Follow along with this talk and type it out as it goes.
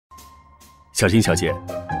小心小姐，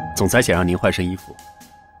总裁想让您换身衣服。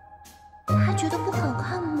他觉得不好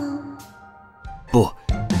看吗？不，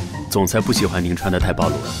总裁不喜欢您穿得太暴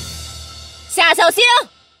露了。夏小星，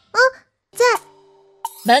在。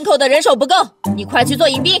门口的人手不够，你快去做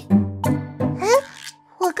迎宾。哎，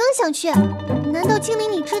我刚想去，难道经理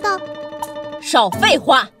你知道？少废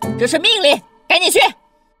话，这是命令，赶紧去。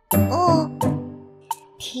哦。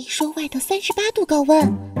听说外头38度高温，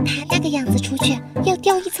他那个样子出去要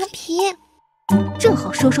掉一层皮。正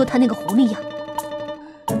好收收他那个狐狸样。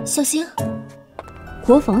小星，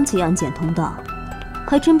国防级安检通道，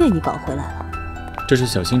还真被你搞回来了。这是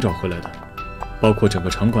小新找回来的，包括整个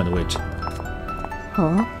场馆的位置。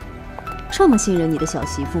哦，这么信任你的小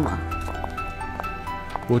媳妇吗？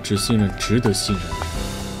我只信任值得信任的人。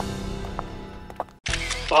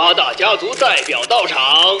八大家族代表到场。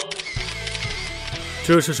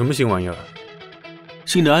这是什么新玩意儿？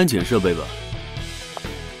新的安检设备吧？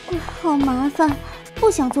好麻烦，不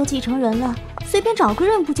想做继承人了，随便找个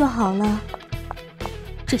人不就好了？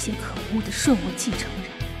这些可恶的顺我继承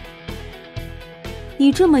人！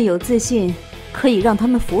你这么有自信，可以让他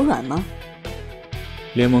们服软吗？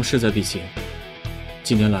联盟势在必行，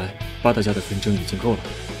近年来八大家的纷争已经够了。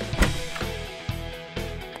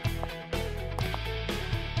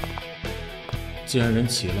既然人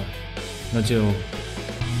齐了，那就……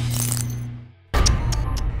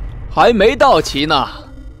还没到齐呢，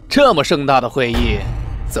这么盛大的会议，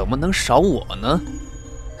怎么能少我呢？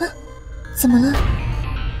啊，怎么了？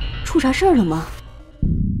出啥事儿了吗？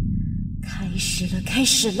开始了，开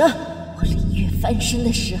始了！我灵月翻身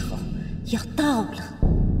的时候要到了。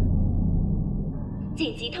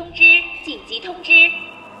紧急通知！紧急通知！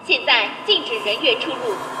现在禁止人员出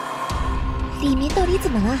入。里面到底怎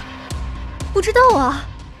么了？不知道啊。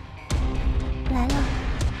来了，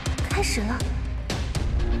开始了。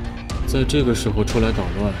在这个时候出来捣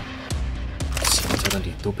乱，秦家的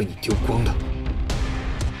脸都被你丢光了。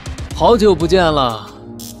好久不见了，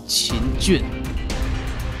秦俊。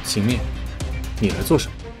秦灭，你来做什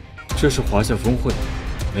么？这是华夏峰会，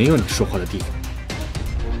没有你说话的地方。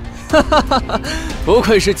哈哈哈哈！不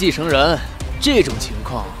愧是继承人，这种情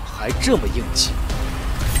况还这么硬气。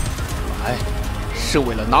来，是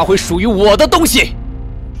为了拿回属于我的东西。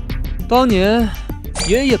当年，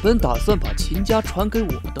爷爷本打算把秦家传给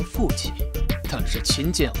我的父亲，但是秦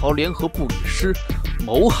建豪联合布吕师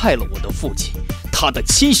谋害了我的父亲，他的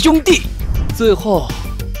亲兄弟，最后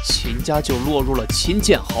秦家就落入了秦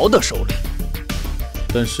建豪的手里。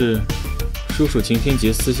但是，叔叔秦天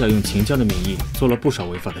杰私下用秦家的名义做了不少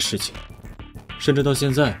违法的事情，甚至到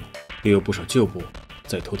现在也有不少旧部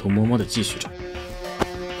在偷偷摸摸地继续着。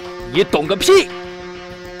你懂个屁！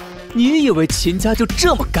你以为秦家就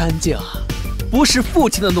这么干净啊？不是父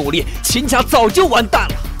亲的努力，秦家早就完蛋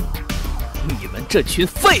了。你们这群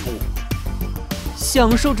废物，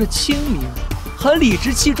享受着清明，还理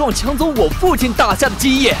直气壮抢走我父亲打下的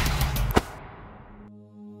基业。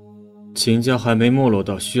秦家还没没落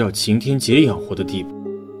到需要秦天杰养活的地步，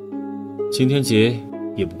秦天杰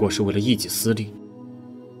也不过是为了一己私利。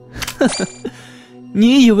呵呵，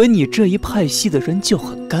你以为你这一派系的人就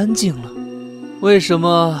很干净了？为什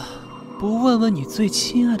么不问问你最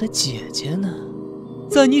亲爱的姐姐呢？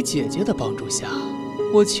在你姐姐的帮助下，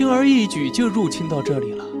我轻而易举就入侵到这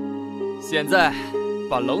里了。现在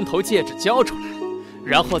把龙头戒指交出来，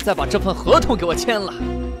然后再把这份合同给我签了。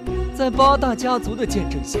在八大家族的见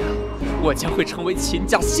证下，我将会成为秦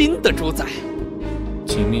家新的主宰。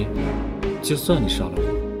秦灭，就算你杀了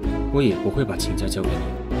我，我也不会把秦家交给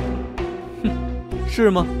你。哼，是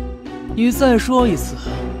吗？你再说一次，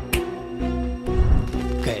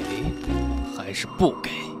给还是不给？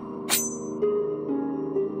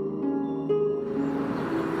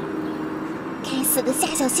该死的夏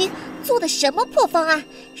小星做的什么破方案？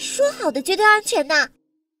说好的绝对安全呢？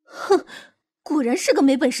哼，果然是个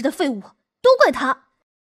没本事的废物，都怪他。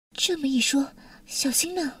这么一说，小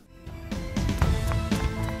星呢？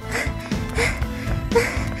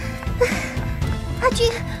阿君，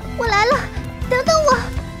我来了，等等我！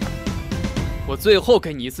我最后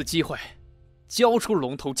给你一次机会，交出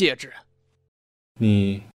龙头戒指。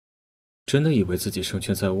你真的以为自己胜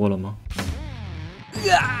券在握了吗？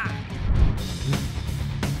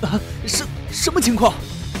什么情况？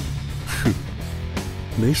哼，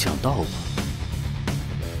没想到吧？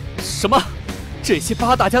什么？这些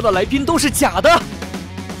八大家的来宾都是假的？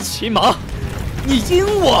秦芒，你阴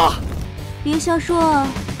我！别瞎说啊，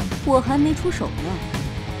我还没出手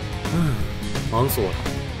呢。忙死我了！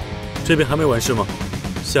这边还没完事吗？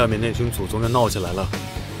下面那群祖宗要闹起来了。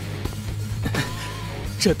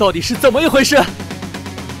这到底是怎么一回事？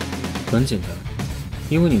很简单，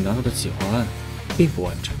因为你拿到的企划案并不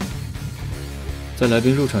完整。在来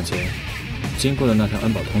宾入场前，经过了那条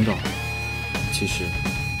安保通道。其实，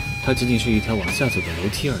它仅仅是一条往下走的楼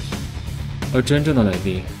梯而已。而真正的来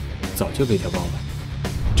宾，早就被调包了。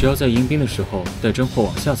只要在迎宾的时候带真货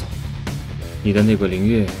往下走，你的内鬼灵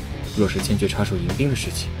月若是欠缺插手迎宾的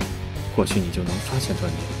事情，或许你就能发现端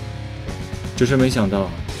倪。只是没想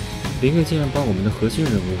到，灵月竟然把我们的核心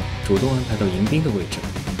人物主动安排到迎宾的位置。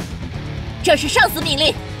这是上司命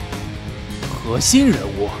令。核心人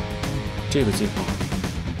物，这个计划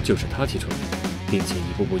就是他提出来的，并且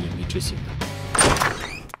一步步隐秘执行的。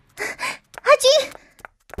阿金，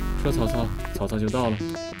说曹操，曹操就到了。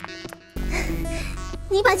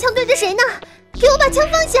你把枪对着谁呢？给我把枪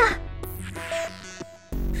放下！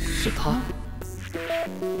是他。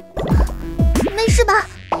没事吧？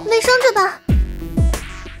没伤着吧？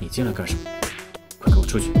你进来干什么？快给我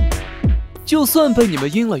出去！就算被你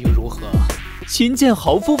们阴了又如何？秦建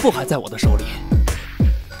豪夫妇还在我的手里。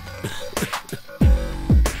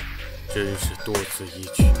真是多此一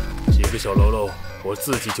举，几个小喽啰我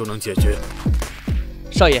自己就能解决。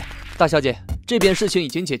少爷，大小姐，这边事情已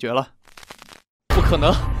经解决了。不可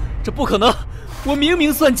能，这不可能！我明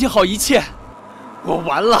明算计好一切，我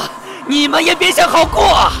完了，你们也别想好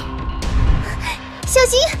过！小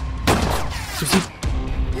心！小心！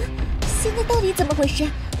现在到底怎么回事？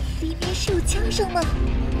里面是有枪声吗？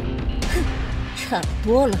哼，差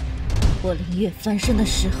不多了，我灵月翻身的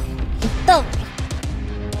时候要到了。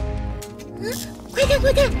快看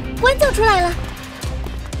快看，馆长出来了！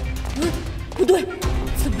不对，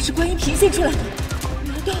怎么是观音频现出来的？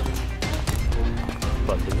难道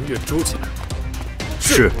把灵月捉起来？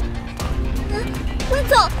是。关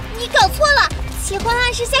总，你搞错了，奇幻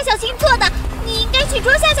案是夏小星做的，你应该去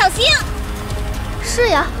捉夏小星。是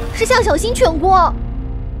呀，是夏小星全过。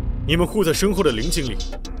你们护在身后的林经理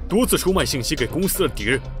多次出卖信息给公司的敌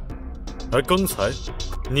人，而刚才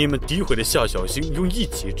你们诋毁的夏小星用一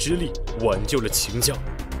己之力挽救了秦家。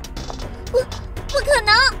不可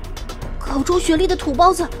能！高中学历的土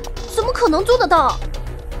包子怎么可能做得到？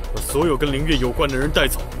把所有跟灵月有关的人带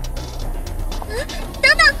走。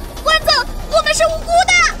等等，关总，我们是无辜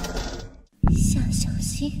的。夏小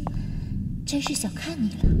星，真是小看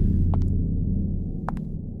你了。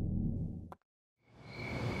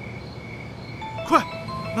快，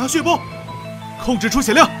拿血包，控制出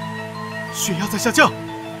血量，血压在下降，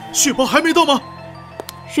血包还没到吗？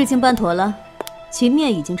事情办妥了，秦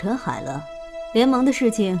面已经沉海了，联盟的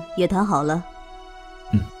事情也谈好了。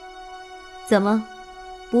怎么，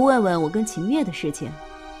不问问我跟秦灭的事情？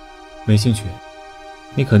没兴趣。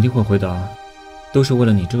你肯定会回答，都是为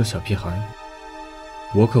了你这个小屁孩。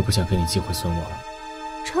我可不想跟你机会损我了。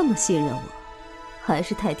这么信任我，还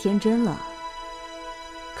是太天真了。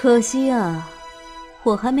可惜啊，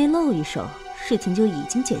我还没露一手，事情就已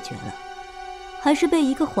经解决了，还是被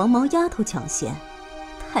一个黄毛丫头抢先，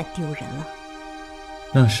太丢人了。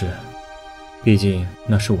那是，毕竟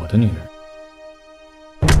那是我的女人。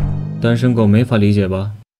单身狗没法理解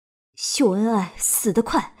吧？秀恩爱死得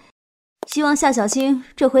快，希望夏小星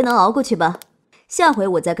这回能熬过去吧。下回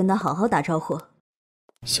我再跟他好好打招呼。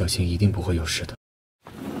小星一定不会有事的。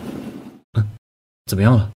怎么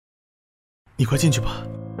样了？你快进去吧，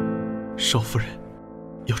少夫人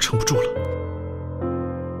要撑不住了。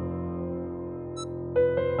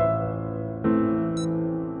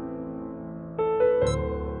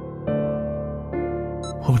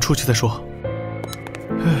我们出去再说。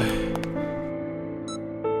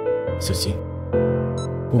小星，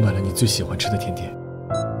我买了你最喜欢吃的甜点，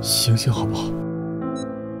醒醒好不好？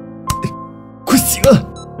快醒啊！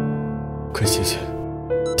快醒醒，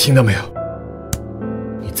听到没有？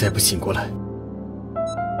你再不醒过来，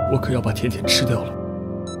我可要把甜点吃掉了。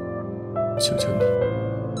求求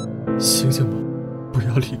你，醒醒吧，不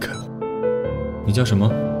要离开我。你叫什么？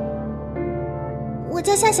我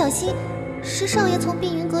叫夏小星，是少爷从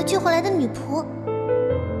碧云阁救回来的女仆。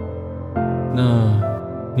那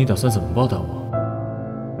你打算怎么报答我？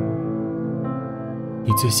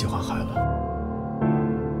你最喜欢海了，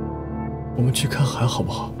我们去看海好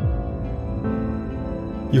不好？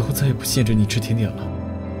以后再也不限制你吃甜点了，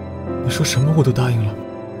你说什么我都答应了。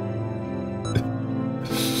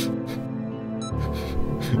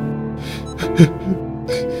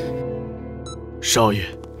少爷，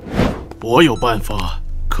我有办法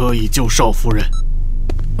可以救少夫人。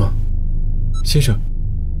先生，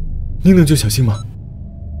您能救小星吗？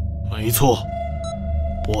没错，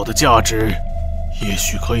我的价值也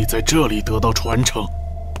许可以在这里得到传承。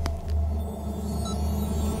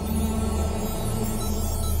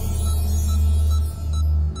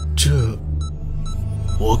这，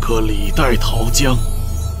我可李代桃僵，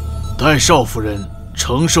代少夫人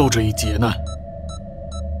承受这一劫难。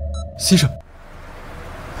先生，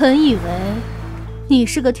本以为你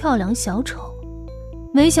是个跳梁小丑，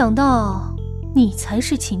没想到你才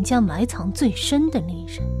是秦家埋藏最深的利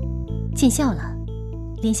刃。见笑了，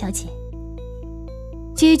连小姐。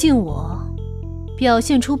接近我，表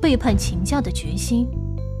现出背叛秦家的决心，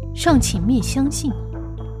让秦灭相信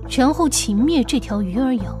你，然后秦灭这条鱼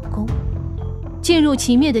儿咬钩，进入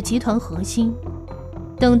秦灭的集团核心，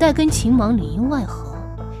等待跟秦王里应外合，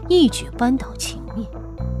一举扳倒秦灭。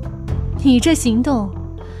你这行动，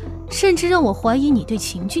甚至让我怀疑你对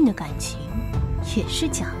秦俊的感情也是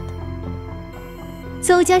假的。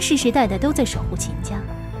邹家世世代代都在守护秦家，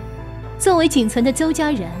作为仅存的邹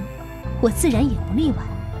家人，我自然也不例外。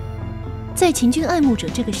在秦俊爱慕者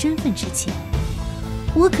这个身份之前，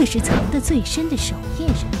我可是藏得最深的守夜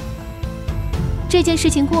人。这件事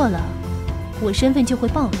情过了，我身份就会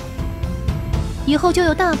暴露，以后就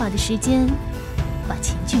有大把的时间把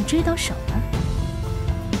秦俊追到手了。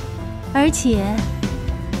而且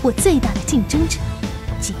我最大的竞争者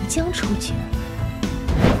即将出局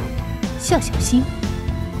了，夏小新，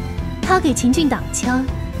他给秦俊挡枪，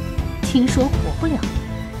听说活不了。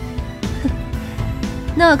哼，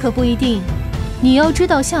那可不一定。你要知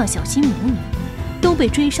道，夏小新母女都被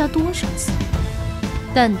追杀多少次，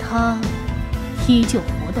但他依旧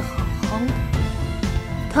活得好好的。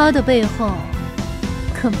他的背后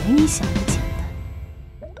可没你想的简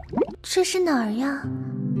单。这是哪儿呀？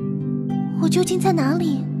我究竟在哪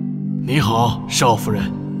里？你好，少夫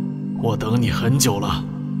人，我等你很久了。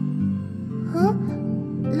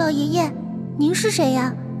老爷爷，您是谁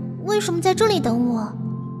呀？为什么在这里等我？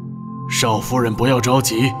少夫人不要着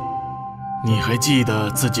急，你还记得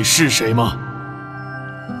自己是谁吗？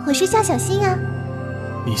我是夏小新呀。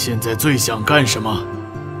你现在最想干什么？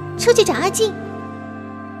出去找阿静。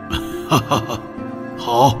哈哈哈，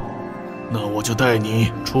好，那我就带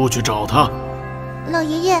你出去找她。老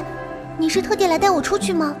爷爷，你是特地来带我出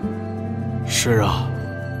去吗？是啊。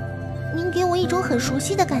您给我一种很熟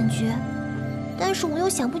悉的感觉，但是我又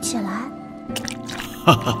想不起来。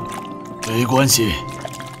哈哈，没关系，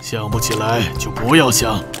想不起来就不要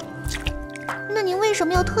想。那您为什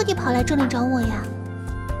么要特地跑来这里找我呀？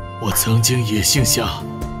我曾经也姓夏，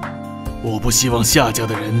我不希望夏家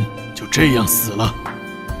的人就这样死了。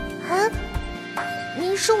啊？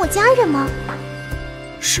您是我家人吗？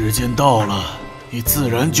时间到了，你自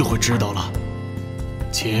然就会知道了。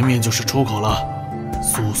前面就是出口了，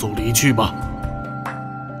速速离去吧。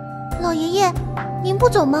老爷爷，您不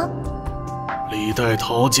走吗？李代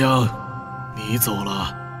桃僵，你走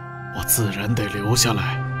了，我自然得留下来。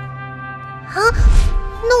啊，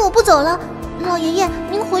那我不走了，老爷爷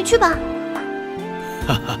您回去吧。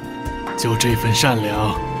哈哈，就这份善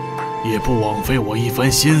良，也不枉费我一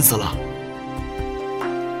番心思了。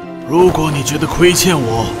如果你觉得亏欠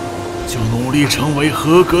我，就努力成为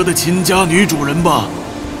合格的秦家女主人吧。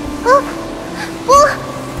啊，不，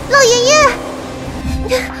老爷爷！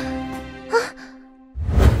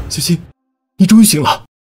小新，你终于醒了。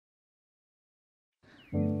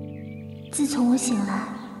自从我醒来，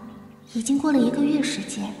已经过了1个月时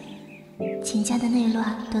间，秦家的内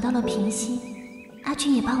乱得到了平息，阿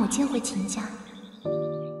俊也把我接回秦家，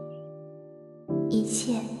一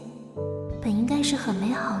切本应该是很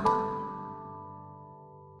美好的。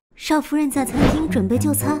少夫人在餐厅准备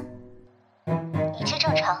就餐。一切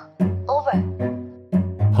正常 ，over。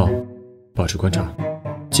好，保持观察，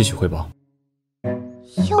继续汇报。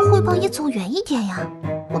要汇报也走远一点呀，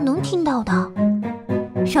我能听到的。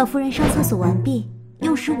少夫人上厕所完毕，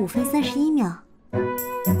用时5分31秒。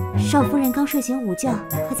少夫人刚睡醒午觉，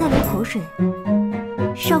还在流口水。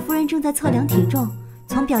少夫人正在测量体重，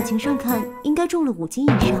从表情上看，应该重了5斤以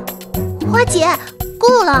上。花姐，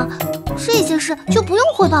够了，这些事就不用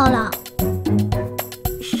汇报了。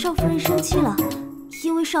少夫人生气了，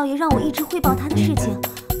因为少爷让我一直汇报他的事情。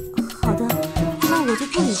好的，那我就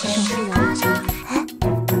不理会少夫人了。哎，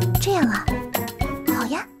这样啊，好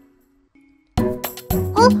呀。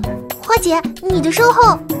哦，花姐，你的身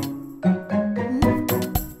后。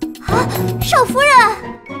啊，少夫人！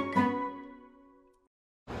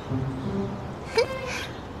哼，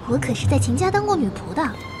我可是在秦家当过女仆的，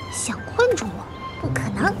想困住我不可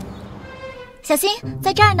能。小新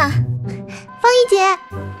在这儿呢。方一姐，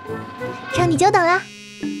让你久等了。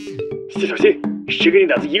夏小新，谁给你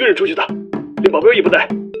胆子一个人出去的？连保镖也不带，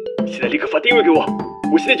现在立刻发定位给我，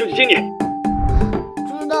我现在就去接你。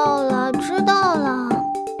知道了，知道了。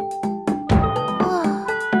啊，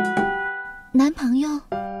男朋友？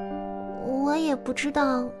我也不知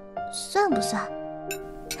道算不算。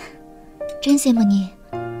真羡慕你，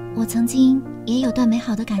我曾经也有段美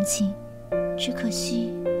好的感情，只可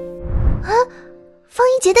惜……啊，方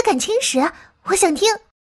一杰的感情史，我想听。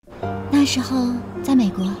那那时候在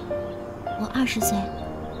美国，我20岁，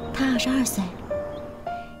他22岁，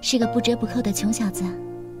是个不折不扣的穷小子。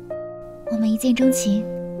我们一见钟情，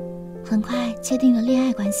很快确定了恋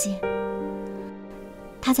爱关系。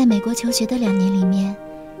他在美国求学的2年里面，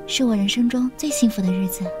是我人生中最幸福的日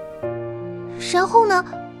子。然后呢？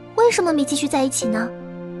为什么没继续在一起呢？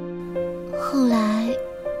后来，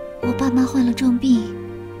我爸妈患了重病，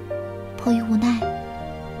迫于无奈，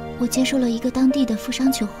我接受了一个当地的富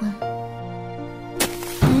商求婚。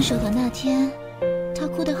分手的那天，他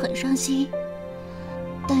哭得很伤心，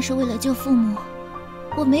但是为了救父母，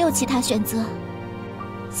我没有其他选择。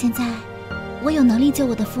现在，我有能力救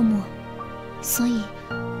我的父母，所以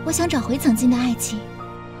我想找回曾经的爱情。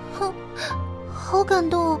哼，好感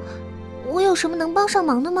动。我有什么能帮上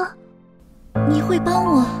忙的吗？你会帮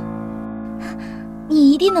我？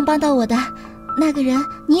你一定能帮到我的。那个人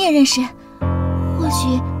你也认识，或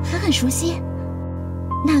许还很熟悉。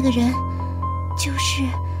那个人就是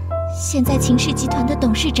现在秦氏集团的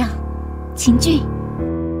董事长秦俊。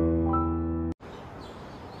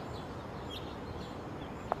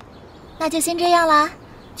那就先这样啦，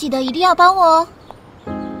记得一定要帮我哦。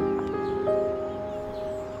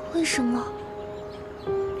为什么？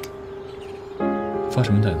发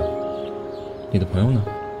什么呆呢？你的朋友呢？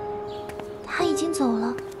他已经走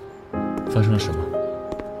了。发生了什么？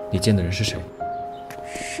你见的人是谁？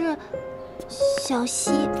是小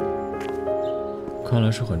溪。看来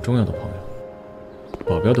是很重要的朋友，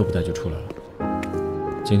保镖都不带就出来了。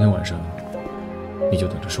今天晚上你就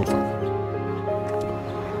等着受罚吧。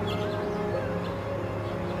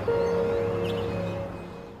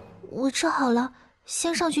我治好了，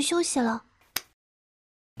先上去休息了。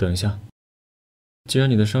等一下，既然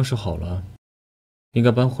你的伤势好了，应该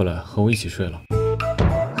搬回来和我一起睡了。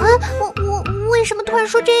啊，我为什么突然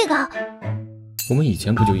说这个？我们以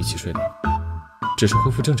前不就一起睡的，只是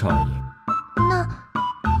恢复正常而已。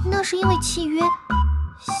那是因为契约，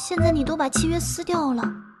现在你都把契约撕掉了。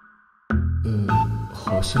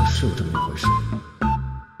好像是有这么一回事，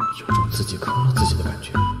有种自己坑了自己的感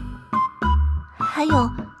觉。还有，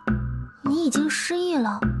你已经失忆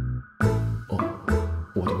了。哦，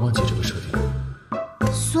我都忘记这个设定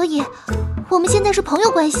了。所以，我们现在是朋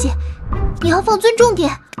友关系，你要放尊重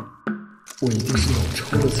点。我一定是脑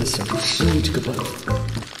抽了才想出失忆这个办法。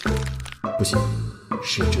不行，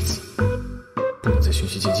事已至此，不能再循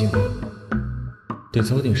序渐进了，得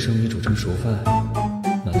早点生米煮成熟饭，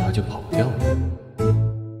那他就跑不掉了。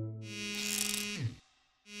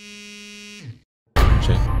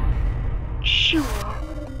谁？是我，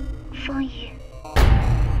方怡。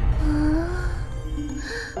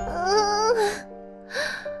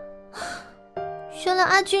原来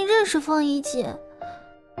阿俊认识方怡姐，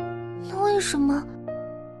那为什么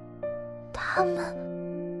他们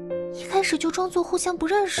一开始就装作互相不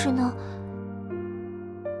认识呢？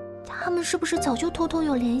他们是不是早就偷偷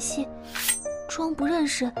有联系，装不认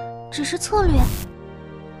识只是策略？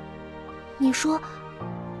你说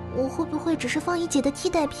我会不会只是方怡姐的替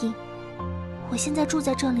代品？我现在住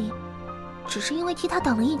在这里，只是因为替她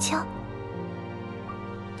挡了一枪。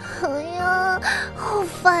哎呀，好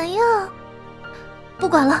烦呀！不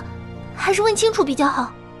管了，还是问清楚比较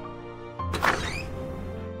好。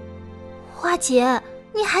花姐，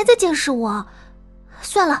你还在监视我？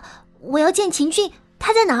算了，我要见秦俊，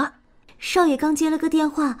他在哪儿？少爷刚接了个电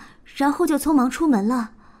话，然后就匆忙出门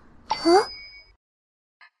了。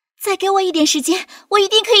再给我一点时间，我一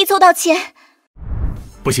定可以凑到钱。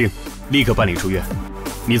不行，立刻办理住院。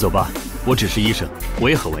你走吧，我只是医生，我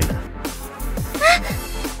也很为难。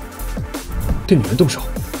对女人动手？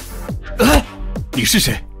哎，你是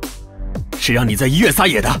谁？谁让你在医院撒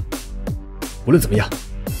野的？无论怎么样，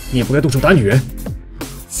你也不该动手打女人。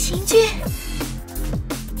秦俊，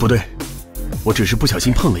不对，我只是不小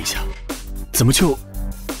心碰了一下，怎么就……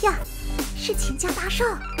呀，是秦家大少。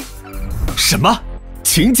什么？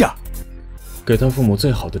秦家？给他父母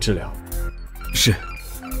最好的治疗。是。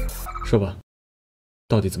说吧，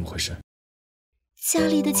到底怎么回事？家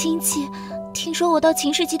里的亲戚听说我到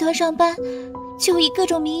秦氏集团上班，就以各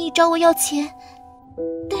种名义找我要钱，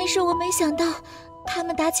但是我没想到他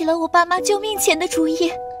们打起了我爸妈救命钱的主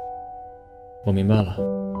意。我明白了，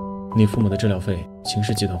你父母的治疗费秦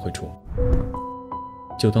氏集团会出，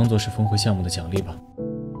就当做是峰会项目的奖励吧。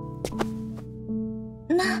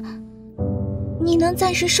那你能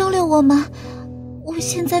暂时收留我吗？我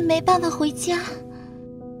现在没办法回家。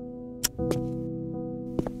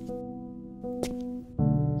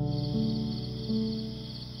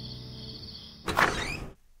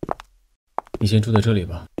你先住在这里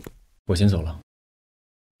吧，我先走了。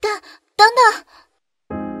等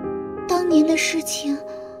等，当年的事情，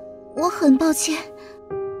我很抱歉。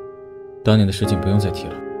当年的事情不用再提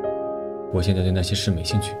了，我现在对那些事没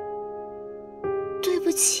兴趣。对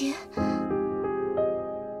不起。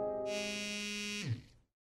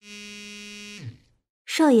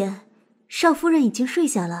少爷，少夫人已经睡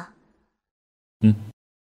下了。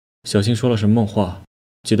小新说了什么梦话，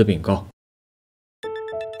记得禀告。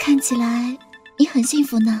看起来你很幸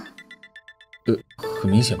福呢。很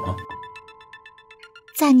明显吗？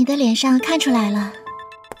在你的脸上看出来了。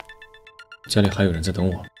家里还有人在等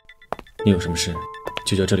我，你有什么事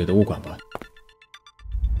就叫这里的物管吧。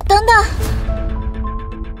等等，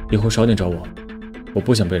以后少点找我，我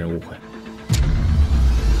不想被人误会。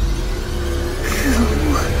可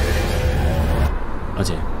恶！阿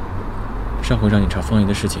姐，上回让你查方姨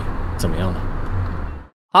的事情怎么样了？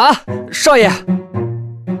啊，少爷，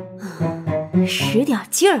使点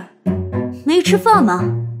劲儿，没吃饭吗？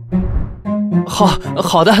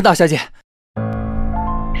好的，大小姐。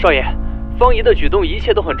少爷，方姨的举动一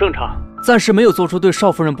切都很正常，暂时没有做出对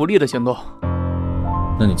少夫人不利的行动。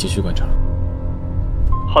那你继续观察。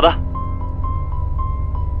好的。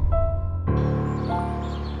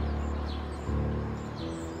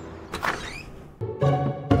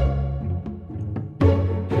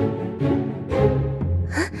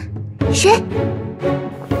谁？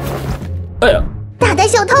哎呀！大胆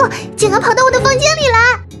小偷，竟敢跑到我的房间里来！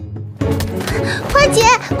快姐，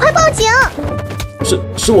快报警！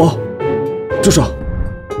是我，住手！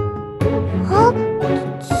啊？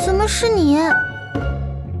怎么是你？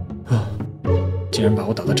竟然把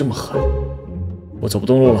我打得这么狠，我走不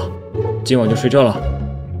动路了，今晚就睡这了。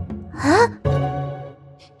啊？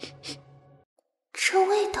这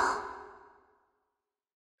味道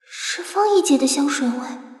是方姨姐的香水味。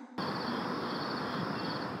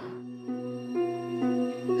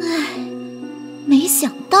没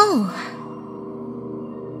想到啊，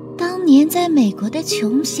当年在美国的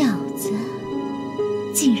穷小子，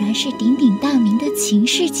竟然是鼎鼎大名的秦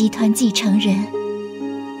氏集团继承人。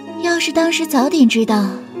要是当时早点知道，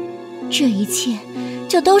这一切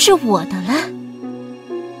就都是我的了。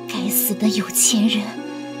该死的有钱人，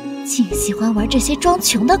竟喜欢玩这些装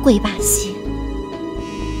穷的鬼把戏。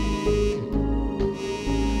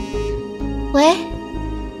喂，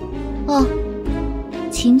哦，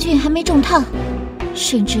秦俊还没中套，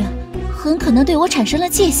甚至很可能对我产生了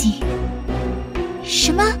戒心。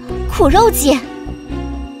什么苦肉计？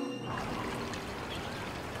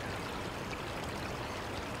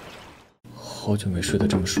好久没睡得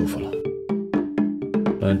这么舒服了。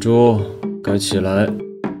懒猪，该起来。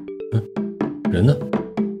人呢？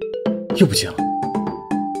又不见了。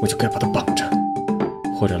我就该把他绑着，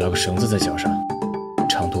或者拉个绳子在脚上，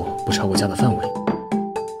长度不超过家的范围。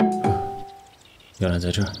原来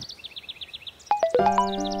在这儿。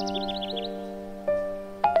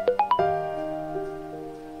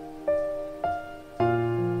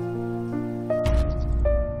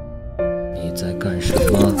你在干什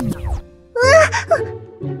么？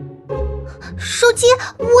手机，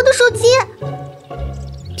我的手机！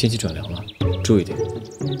天气转凉了，注意点，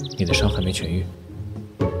你的伤还没痊愈。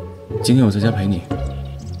今天我在家陪你，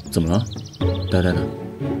怎么了？呆呆的。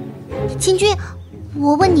秦军，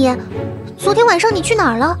我问你，昨天晚上你去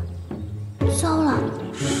哪儿了？糟了，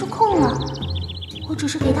失控了。我只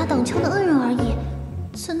是给他挡枪的恩人而已，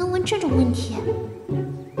怎能问这种问题？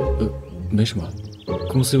没什么，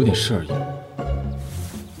公司有点事而已。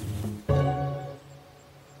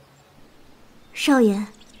少爷，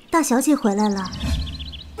大小姐回来了。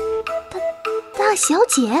大小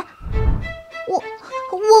姐，我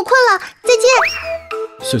困了，再见。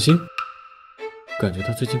小心，感觉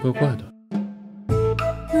他最近怪怪的。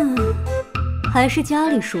还是家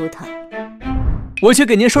里舒坦。我去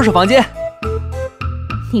给您收拾房间。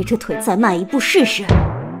你这腿再迈一步试试。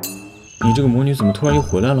你这个魔女怎么突然又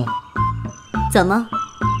回来了？怎么，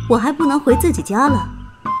我还不能回自己家了？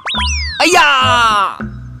哎呀！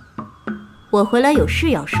我回来有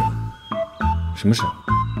事要说。什么事？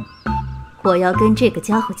我要跟这个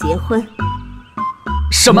家伙结婚。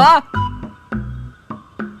什么？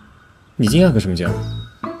你惊讶个什么惊？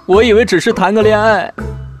我以为只是谈个恋爱。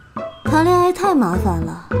谈恋爱太麻烦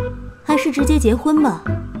了，还是直接结婚吧。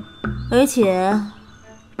而且，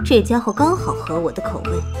这家伙刚好合我的口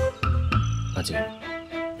味。阿姐，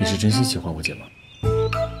你是真心喜欢我姐吗？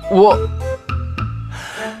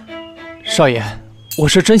少爷，我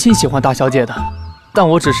是真心喜欢大小姐的，但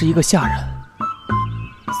我只是一个下人。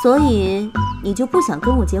所以你就不想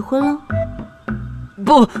跟我结婚了？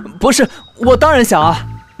不是，我当然想啊。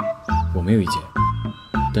我没有意见，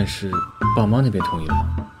但是爸妈那边同意了吗？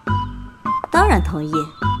当然同意。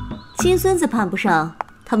亲孙子盼不上，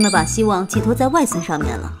他们把希望寄托在外孙上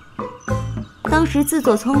面了。当时自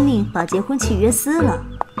作聪明把结婚契约撕了，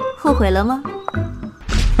后悔了吗？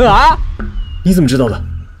啊？你怎么知道的？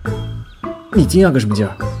你惊讶个什么劲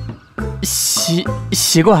儿？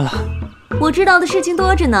习惯了。我知道的事情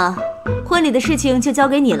多着呢，婚礼的事情就交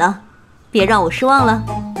给你了，别让我失望了。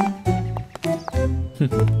哼，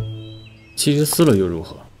其实撕了又如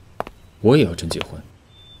何？我也要真结婚，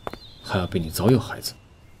还要比你早有孩子。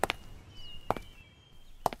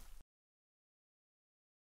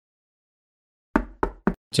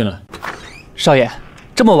进来。少爷，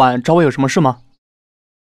这么晚找我有什么事吗？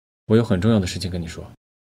我有很重要的事情跟你说。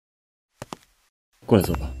过来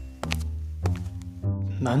坐吧。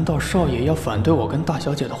难道少爷要反对我跟大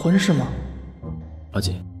小姐的婚事吗？阿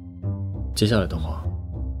锦，接下来的话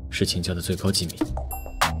是秦家的最高机密。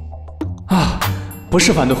啊，不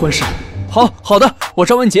是反对婚事。好的，我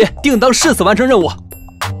赵文杰定当誓死完成任务。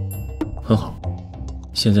很好，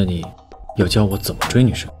现在你要教我怎么追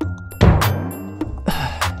女生。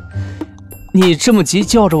你这么急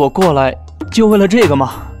叫着我过来，就为了这个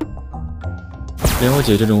吗？连我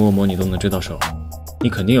姐这种恶魔你都能追到手，你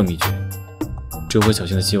肯定有秘诀。追回小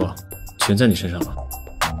新的希望全在你身上了。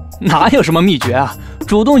哪有什么秘诀啊？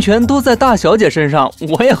主动权都在大小姐身上，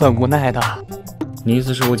我也很无奈的。你意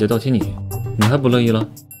思是我姐倒贴你，你还不乐意了？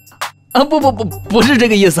啊，不是这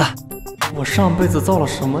个意思。我上辈子造了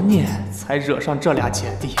什么孽，才惹上这俩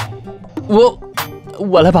姐弟？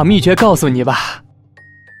我来把秘诀告诉你吧。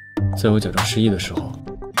在我假装失忆的时候，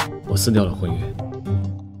我撕掉了婚约。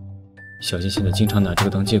小新现在经常拿这个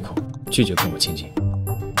当借口，拒绝跟我亲近。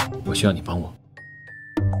我需要你帮我。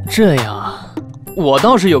这样啊，我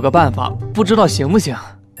倒是有个办法，不知道行不行？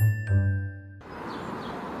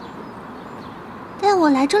带我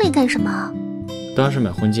来这里干什么？当然是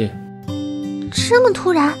买婚戒。这么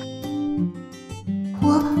突然，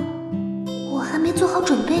我还没做好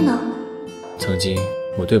准备呢。曾经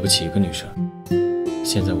我对不起一个女生，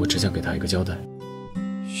现在我只想给她一个交代。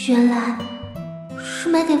原来是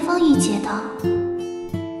买给方一姐的。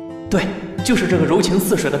对，就是这个柔情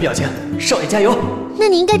似水的表情。少爷加油！那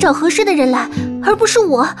你应该找合适的人来，而不是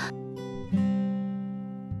我。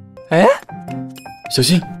哎，小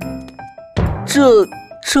新，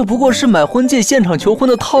这不过是买婚戒现场求婚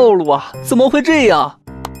的套路啊，怎么会这样？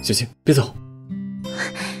小新，别走！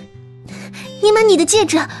你买你的戒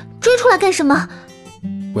指追出来干什么？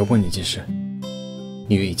我要问你一件事，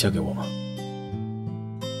你愿意嫁给我吗？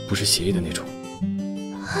不是协议的那种。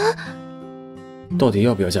到底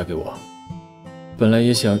要不要嫁给我？本来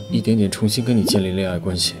也想一点点重新跟你建立恋爱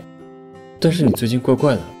关系，但是你最近怪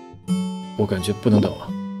怪的，我感觉不能等了。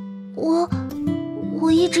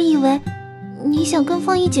我一直以为你想跟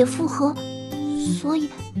方一姐复合，所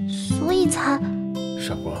以才……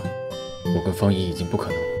傻瓜，我跟方姨已经不可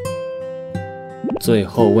能了。最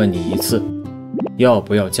后问你一次，要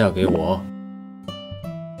不要嫁给我？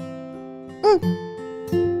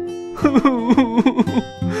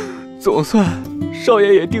总算少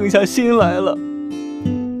爷也定下心来了。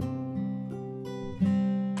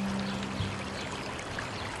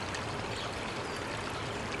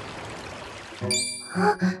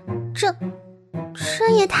啊，这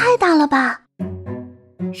也太大了吧！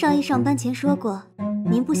少爷上班前说过，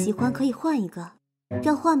您不喜欢可以换一个，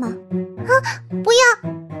要换吗？啊，不要！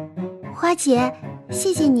花姐，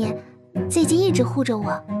谢谢你，最近一直护着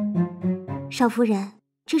我。少夫人，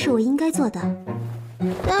这是我应该做的。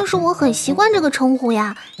但是我很习惯这个称呼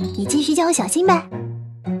呀，你继续叫我小新呗。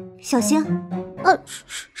小新？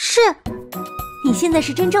是。你现在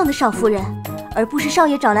是真正的少夫人，而不是少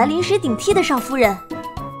爷找来临时顶替的少夫人，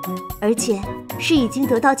而且是已经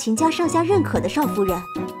得到秦家上下认可的少夫人。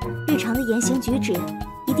日常的言行举止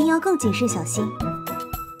一定要更谨慎小心。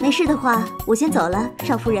没事的话，我先走了，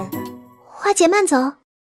少夫人。花姐慢走。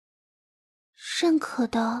认可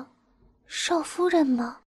的少夫人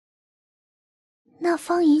吗？那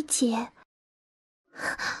方怡姐……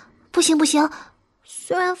不行，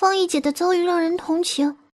虽然方怡姐的遭遇让人同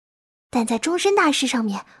情，但在终身大事上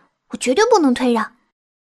面，我绝对不能退让。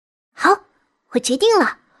好，我决定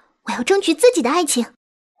了，我要争取自己的爱情。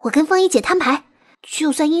我跟方怡姐摊牌，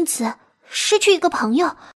就算因此失去一个朋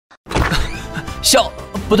友。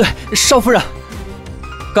不对，少夫人，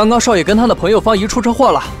刚刚少爷跟他的朋友方怡出车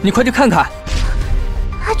祸了，你快去看看。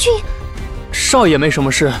阿俊，少爷没什么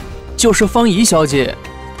事，就是方怡小姐。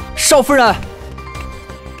少夫人，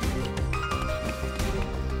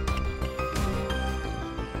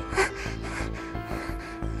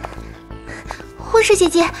护士姐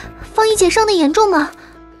姐，方怡姐伤得严重吗？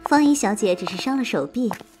方怡小姐只是伤了手臂，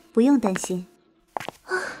不用担心。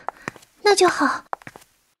那就好。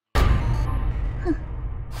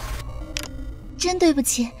真对不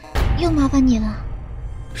起，又麻烦你了。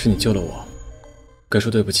是你救了我，该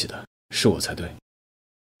说对不起的是我才对。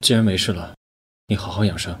既然没事了，你好好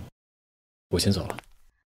养伤，我先走了。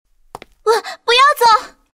不要走！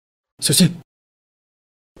小心！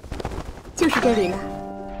就是这里了。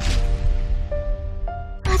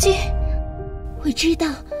阿君，我知道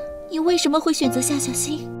你为什么会选择夏小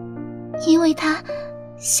新，因为他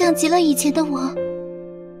像极了以前的我，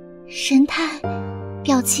神态、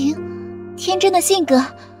表情、天真的性格，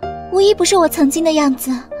无一不是我曾经的样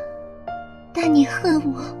子。但你恨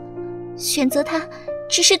我，选择他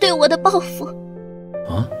只是对我的报复。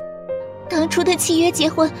啊？当初的契约结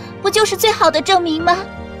婚不就是最好的证明吗？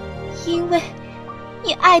因为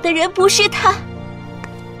你爱的人不是他。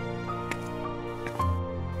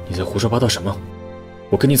你在胡说八道什么？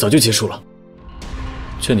我跟你早就结束了。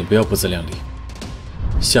劝你不要不自量力。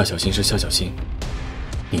夏小新是夏小新，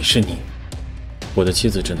你是你，我的妻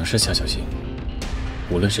子只能是夏小新。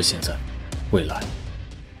无论是现在、未来，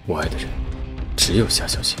我爱的人只有夏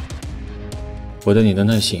小新。我对你的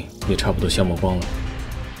耐性也差不多消磨光了。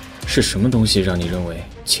是什么东西让你认为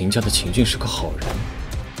秦家的秦俊是个好人？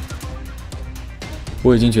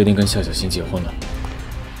我已经决定跟夏小新结婚了。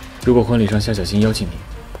如果婚礼上夏小新邀请你，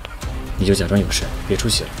你就假装有事，别出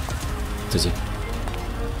席了。再见。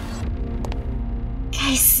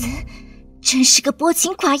该死，真是个薄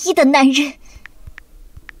情寡义的男人。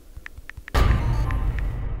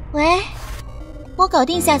喂，我搞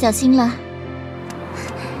定夏小新了。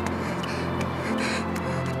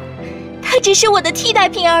他只是我的替代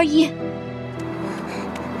品而已。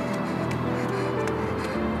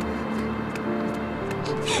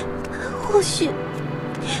或许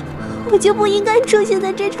我就不应该出现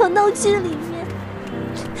在这场闹剧里面。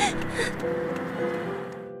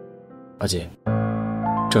阿姐，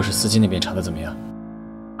肇事司机那边查的怎么样？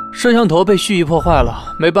摄像头被蓄意破坏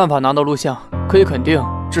了，没办法拿到录像，可以肯定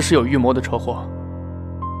这是有预谋的车祸。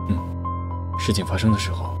事情发生的时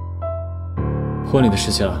候，婚礼的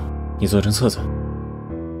事项你做成册子，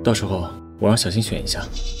到时候我让小新选一下。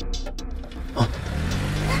啊，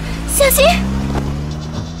小新！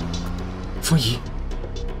风姨，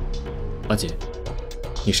阿姐，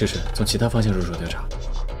你试试从其他方向入手调查。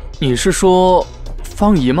你是说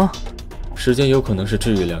方怡吗？时间有可能是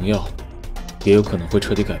治愈良药，也有可能会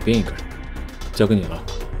彻底改变一个人。交给你了，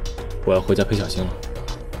我要回家陪小新了。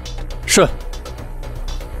是。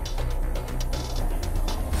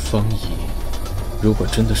方怡，如果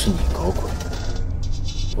真的是你搞鬼，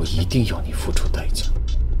我一定要你付出代价。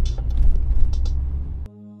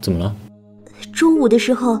怎么了？中午的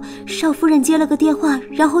时候，少夫人接了个电话，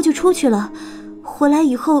然后就出去了。回来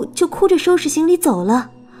以后就哭着收拾行李走了，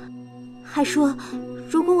还说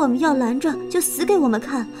如果我们要拦着，就死给我们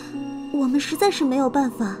看。我们实在是没有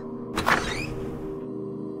办法。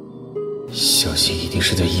小新一定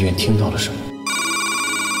是在医院听到了什么。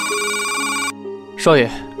少爷，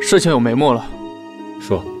事情有眉目了。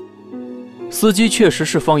说，司机确实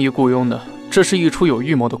是方怡雇佣的，这是一出有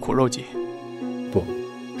预谋的苦肉计。不，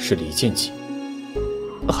是离间计。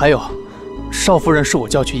还有，少夫人是我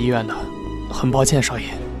叫去医院的，很抱歉，少爷。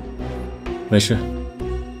没事，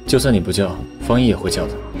就算你不叫，方怡也会叫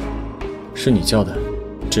的。是你叫的，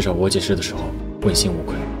至少我解释的时候问心无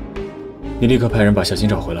愧。你立刻派人把小新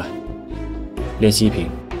找回来，联系一平，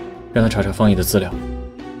让他查查方怡的资料。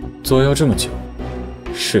作妖这么久，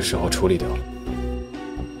是时候处理掉了。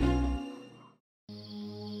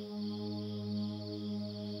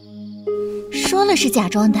说了是假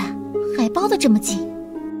装的，还包得这么紧。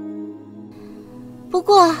不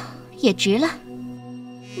过也值了。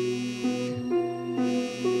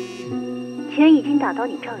钱已经打到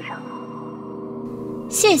你账上了。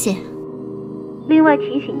谢谢。另外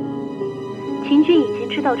提醒你，秦军已经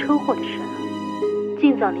知道车祸的事了，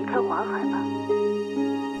尽早离开华海吧。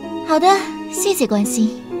好的，谢谢关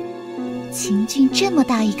心。秦俊这么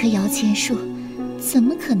大一棵摇钱树，怎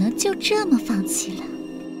么可能就这么放弃了？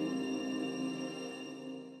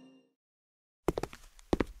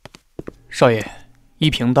少爷，一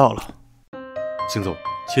平到了。邢总，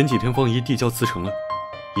前几天方怡递交辞呈了，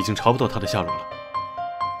已经查不到她的下落了。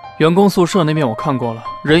员工宿舍那边我看过了，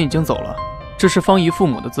人已经走了。这是方怡父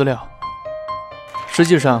母的资料。实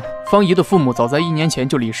际上，方怡的父母早在1年前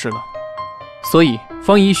就离世了，所以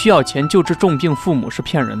方怡需要钱救治重病父母是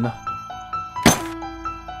骗人的。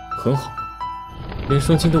很好，连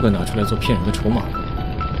双亲都敢拿出来做骗人的筹码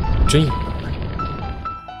了，真有能耐。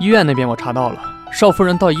医院那边我查到了，少夫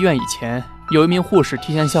人到医院以前，有一名护士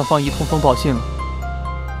提前向方怡通风报信了。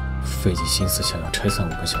费尽心思想要拆散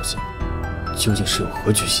我跟小新，究竟是有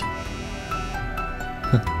何居心？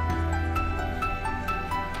哼！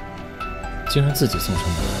竟然自己送上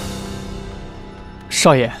门来。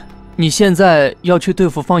少爷，你现在要去对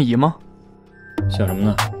付方怡吗？想什么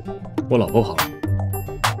呢？我老婆跑了。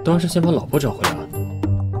当然是先把老婆找回来啊。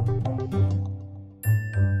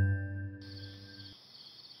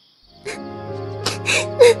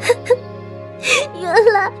原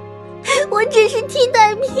来我只是替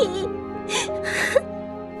代品。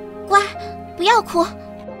乖，不要哭。哼，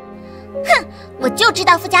我就知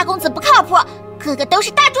道富家公子不靠谱，个个都是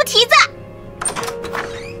大猪蹄子。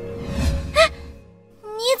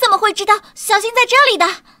你怎么会知道小新在这里的？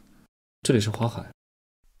这里是花海，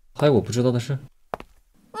还有我不知道的事？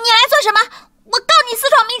你来做什么？我告你私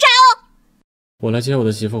闯民宅哦！我来接我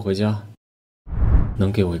的媳妇回家，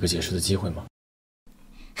能给我一个解释的机会吗？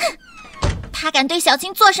他敢对小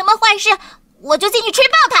新做什么坏事，我就进去吹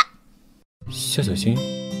爆他！夏小新，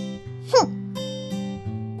哼，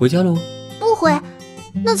回家喽？不回，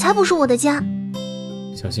那才不是我的家。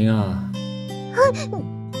小新啊，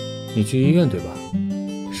你去医院对吧？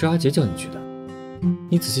是阿杰叫你去的。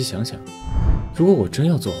你仔细想想，如果我真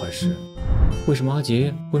要做坏事，为什么阿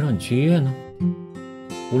杰会让你去医院呢？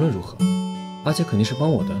无论如何，阿杰肯定是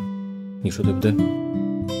帮我的，你说对不对？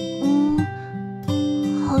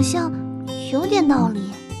好像有点道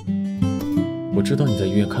理。我知道你在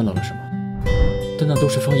医院看到了什么，但那都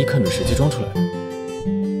是方姨看准时机装出来的。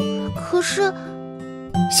可是，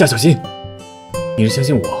夏小新，你是相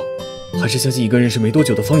信我，还是相信一个认识没多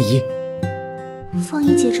久的方姨？方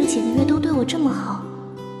姨姐这几个月都对我这么好，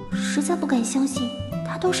实在不敢相信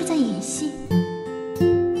她都是在演戏。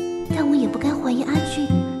但我也不该怀疑阿俊。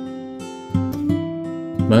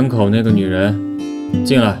门口那个女人，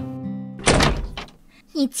进来。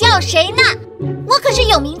你叫谁呢？我可是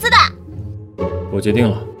有名字的。我决定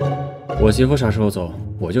了，我媳妇啥时候走，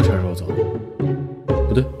我就啥时候走。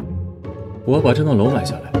不对，我要把这栋楼买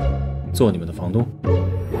下来，做你们的房东。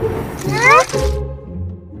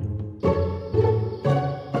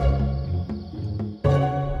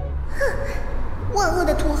万恶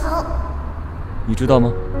的土豪！你知道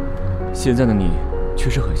吗？现在的你确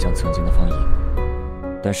实很像曾经的方姨，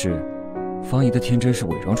但是方姨的天真是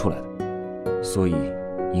伪装出来的，所以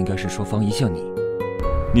应该是说方姨像你。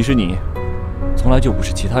你是你，从来就不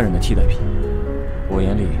是其他人的替代品。我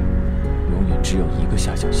眼里永远只有一个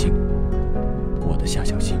夏小新。我的夏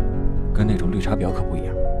小新跟那种绿茶婊可不一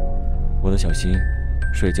样。我的小新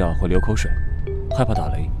睡觉会流口水，害怕打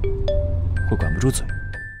雷，会管不住嘴，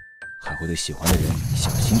还会对喜欢的人小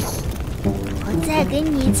心眼。我再给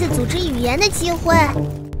你一次组织语言的机会。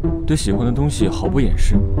对喜欢的东西毫不掩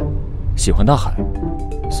饰，喜欢大海，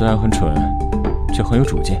虽然很蠢，却很有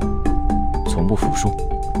主见，从不服输。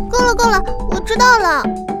够了够了，我知道了。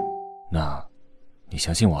那，你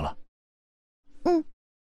相信我了？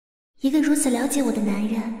一个如此了解我的男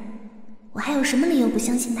人，我还有什么理由不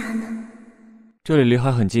相信他呢？这里离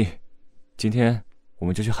海很近，今天我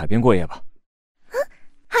们就去海边过夜吧。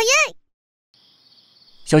好耶！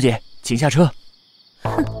小姐，请下车。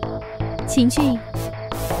秦俊，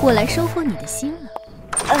我来收获你的心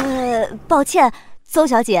了。抱歉，邹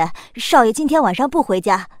小姐，少爷今天晚上不回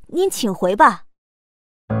家，您请回吧。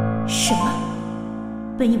什么？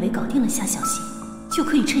本以为搞定了夏小新，就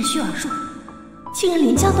可以趁虚而入，竟然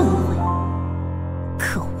连家都不回，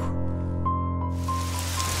可恶！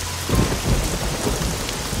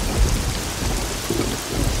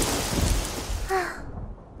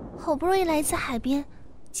好不容易来一次海边，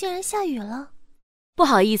竟然下雨了。不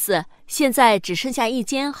好意思，现在只剩下一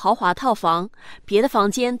间豪华套房，别的房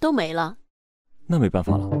间都没了。那没办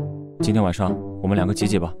法了，今天晚上我们两个挤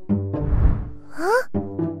挤吧。啊？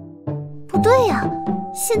不对呀，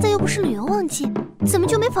现在又不是旅游旺季，怎么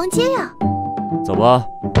就没房间呀？走吧，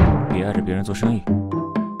别碍着别人做生意。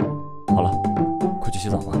好了，快去洗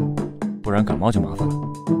澡吧，不然感冒就麻烦了。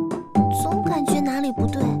总感觉哪里不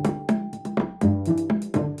对。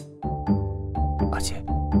阿姐，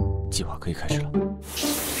计划可以开始了。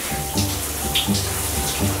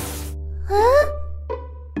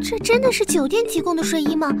这真的是酒店提供的睡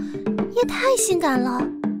衣吗？也太性感了，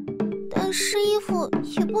但湿衣服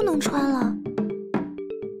也不能穿了。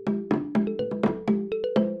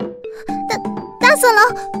大色狼，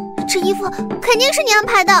这衣服肯定是你安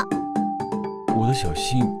排的。我的小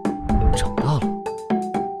新长大了，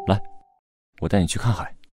来，我带你去看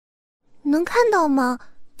海。能看到吗？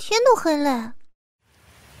天都黑了。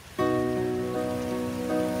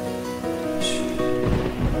嘘，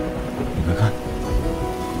你快看。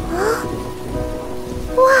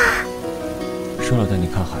哇！说了带你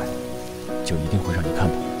看海，就一定会让你看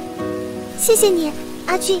的。谢谢你，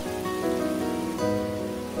阿俊。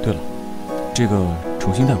对了，这个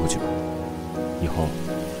重新带回去吧，以后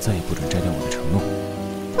再也不准摘掉我的承诺。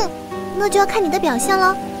哼，那就要看你的表现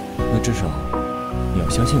了。那至少你要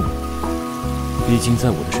相信我，毕竟在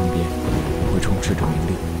我的身边不会充斥着名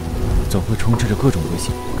利，总会充斥着各种危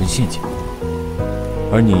险跟陷阱。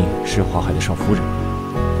而你是华海的少夫人，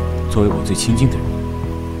作为我最亲近的人，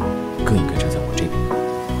更应该站在我这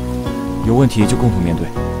边。有问题就共同面对，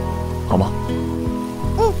好吗？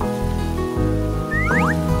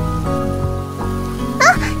啊！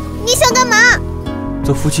你想干嘛？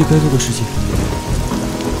做夫妻该做的事情。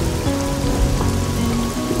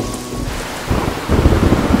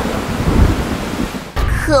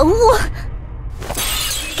可恶！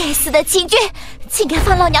该死的秦军，竟敢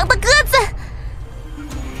放老娘的鸽子！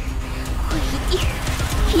我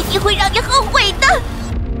一定会让你后悔的！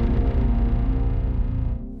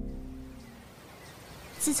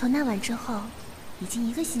自从那晚之后，已经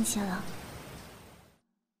1个星期了。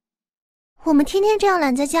我们天天这样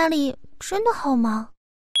懒在家里，真的好吗？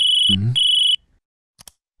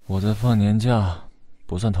我在放年假，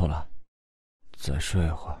不算偷懒。再睡一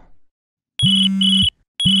会儿。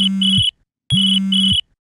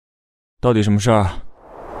到底什么事儿？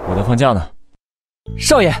我在放假呢。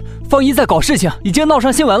少爷，方姨在搞事情，已经闹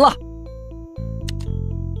上新闻了。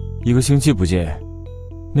1个星期不见，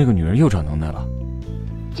那个女人又长能耐了。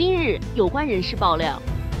今日有关人士爆料，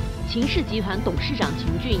秦氏集团董事长秦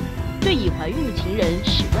俊对已怀孕的情人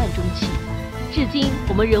始乱终弃。至今，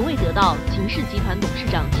我们仍未得到秦氏集团董事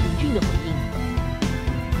长秦俊的回应。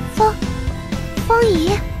方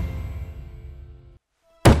姨，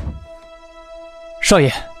少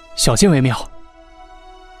爷，小心为妙。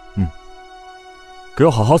给我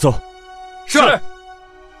好好搜。是。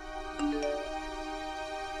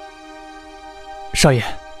少爷，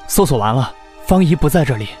搜索完了，方姨不在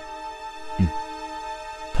这里。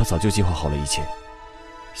他早就计划好了一切，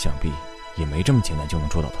想必也没这么简单就能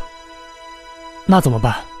捉到他。那怎么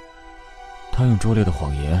办？他用拙劣的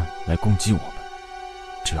谎言来攻击我们，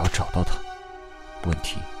只要找到他，问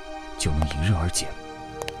题就能迎刃而解。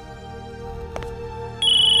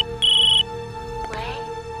喂，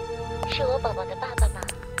是我宝宝的爸爸吗？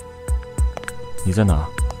你在哪？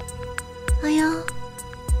哎呦，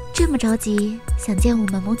这么着急想见我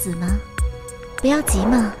们母子吗？不要急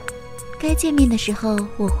嘛，该见面的时候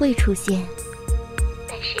我会出现。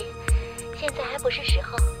但是现在还不是时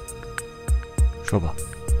候。说吧，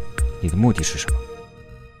你的目的是什么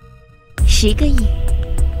？10个亿，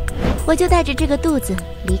我就带着这个肚子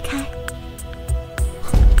离开。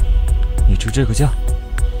你值这个价？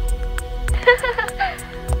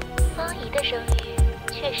方姨的声誉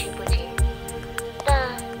确实不值，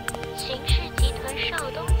但秦氏集团少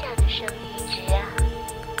东家的声誉值啊。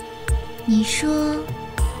你说，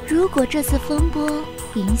如果这次风波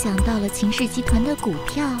影响到了秦氏集团的股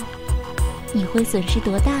票，你会损失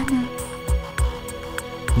多大呢？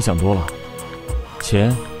你想多了，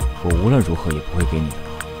钱我无论如何也不会给你的。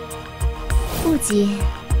不急，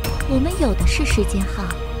我们有的是时间耗。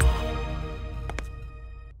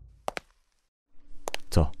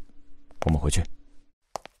走，我们回去。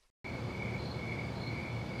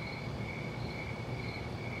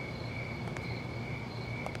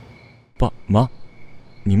爸妈，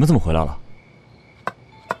你们怎么回来了？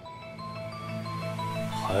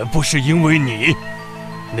还不是因为你，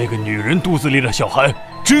那个女人肚子里的小孩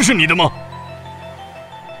真是你的吗？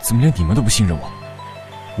怎么连你们都不信任我？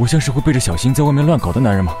我像是会背着小新在外面乱搞的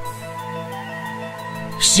男人吗？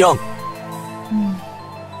像。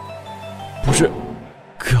不是，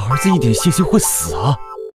给儿子一点信心会死啊！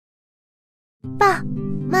爸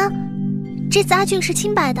妈，这次阿俊是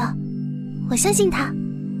清白的，我相信他。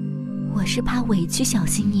我是怕委屈小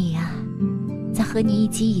新你呀，在和你一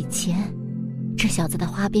起以前，这小子的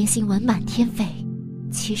花边新闻满天飞。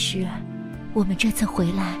其实，我们这次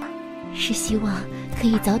回来，是希望可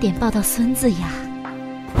以早点抱到孙子呀。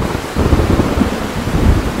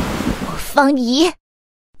我方姨，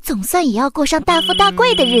总算也要过上大富大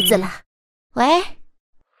贵的日子了。喂，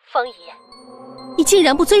方姨，你竟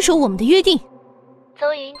然不遵守我们的约定！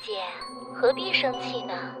邹云姐，何必生气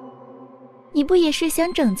呢？你不也是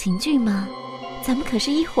想整秦俊吗？咱们可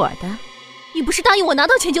是一伙的。你不是答应我拿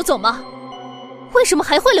到钱就走吗？为什么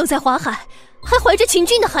还会留在华海，还怀着秦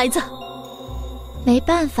俊的孩子？没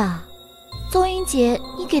办法，邹云姐，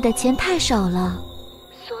你给的钱太少了，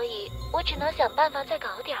所以我只能想办法再搞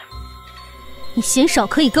点儿。你嫌少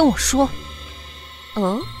可以跟我说。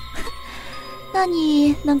哦，那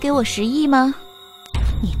你能给我10亿吗？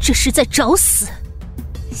你这是在找死！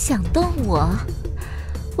想动我？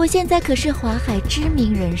我现在可是华海知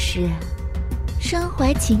名人士，身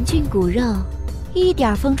怀秦俊骨肉，一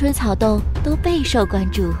点风吹草动都备受关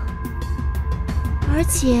注。而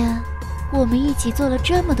且我们一起做了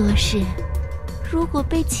这么多事，如果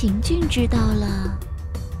被秦俊知道了……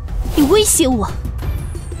你威胁我？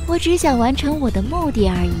我只想完成我的目的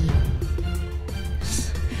而已。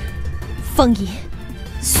方姨，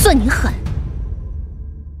算你狠！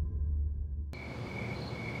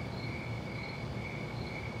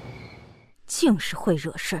竟是会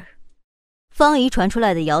惹事儿。方姨传出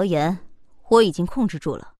来的谣言，我已经控制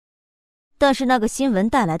住了，但是那个新闻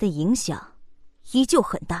带来的影响依旧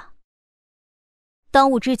很大。当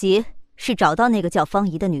务之急是找到那个叫方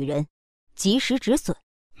姨的女人，及时止损。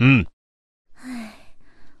唉，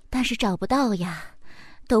但是找不到呀，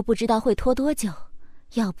都不知道会拖多久。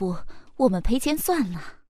要不我们赔钱算了。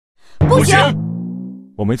不行！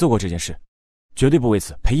我没做过这件事，绝对不为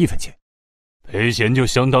此赔1分钱。赔钱就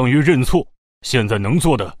相当于认错，现在能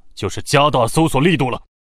做的就是加大搜索力度了。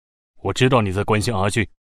我知道你在关心阿俊，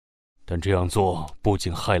但这样做不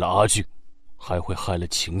仅害了阿俊，还会害了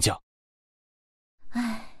秦家。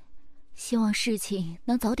唉，希望事情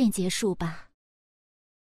能早点结束吧。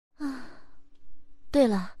啊，对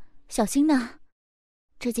了，小新呢？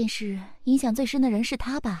这件事影响最深的人是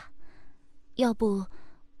他吧？要不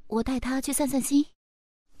我带他去散散心？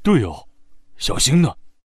对哦，小新呢？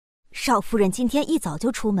少夫人今天一早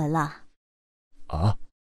就出门了。啊？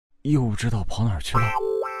又不知道跑哪儿去了？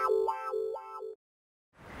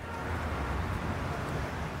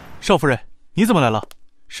少夫人，你怎么来了？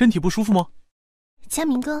身体不舒服吗？佳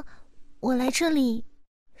明哥，我来这里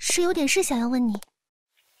是有点事想要问你。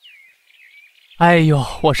哎呦，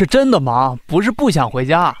我是真的忙，不是不想回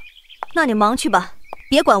家。那你忙去吧，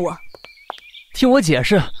别管我。听我解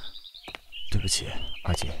释。对不起，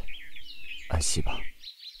阿姐，安息吧。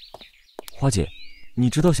花姐，你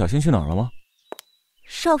知道小新去哪儿了吗？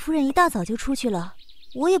少夫人一大早就出去了，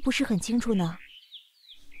我也不是很清楚呢。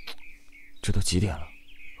这都几点了，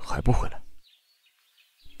还不回来？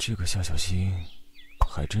这个夏小新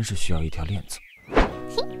还真是需要一条链子。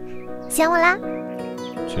想我啦？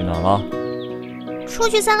去哪儿了？出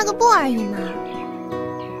去散了个步而已嘛。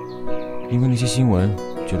因为那些新闻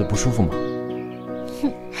觉得不舒服吗？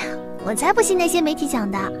哼，我才不信那些媒体讲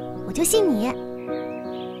的，我就信你。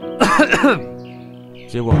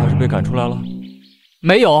结果还是被赶出来了。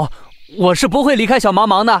没有，我是不会离开小茫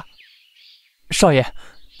茫的。少爷，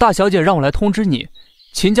大小姐让我来通知你，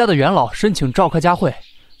秦家的元老申请召开家会，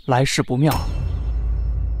来势不妙。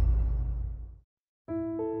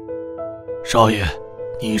少爷，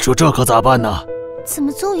你说这可咋办呢？怎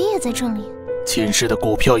么邹云也在这里？秦氏的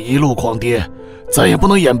股票一路狂跌，咱也不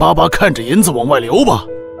能眼巴巴看着银子往外流吧。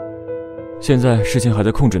现在事情还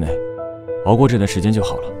在控制内，熬过这段时间就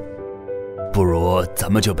好了。不如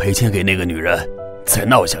咱们就赔钱给那个女人，再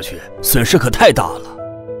闹下去损失可太大了。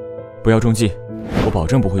不要中计，我保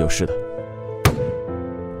证不会有事的。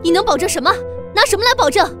你能保证什么？拿什么来保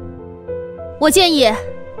证？我建议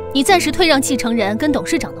你暂时退让继承人跟董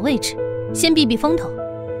事长的位置，先避避风头。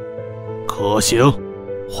可行，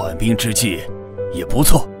缓兵之计也不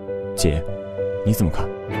错。姐，你怎么看？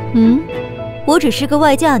我只是个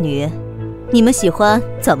外嫁女，你们喜欢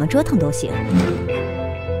怎么折腾都行。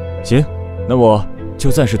行，那我就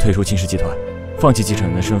暂时退出秦氏集团，放弃继承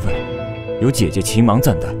人的身份，由姐姐秦芒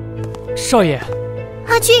暂担。少爷，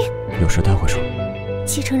阿君，有事待会说。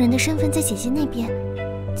继承人的身份在姐姐那边，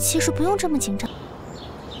其实不用这么紧张。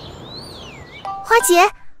花姐，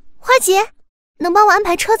花姐，能帮我安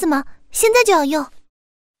排车子吗？现在就要用。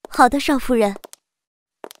好的，少夫人。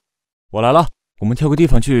我来了，我们挑个地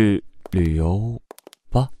方去旅游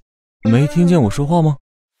吧。没听见我说话吗？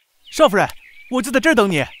少夫人，我就在这儿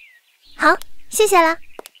等你。好，谢谢啦。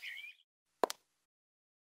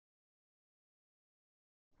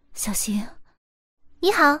小新，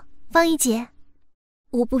你好，方姨姐。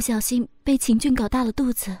我不小心被秦俊搞大了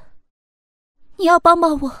肚子，你要帮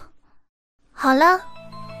帮我。好了，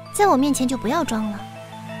在我面前就不要装了，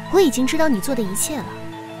我已经知道你做的一切了。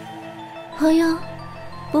哎呀，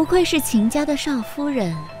不愧是秦家的少夫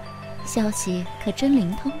人，消息可真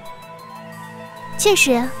灵通。确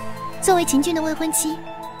实，作为秦俊的未婚妻，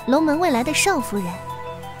龙门未来的少夫人，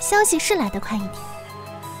消息是来得快一点。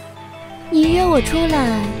你约我出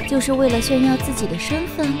来就是为了炫耀自己的身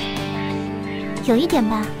份？有一点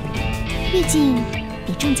吧，毕竟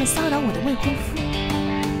你正在骚扰我的未婚夫。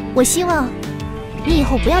我希望你以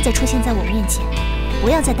后不要再出现在我面前，不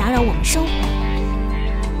要再打扰我们生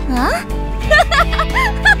活。啊？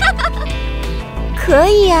可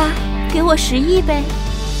以呀，给我10亿呗。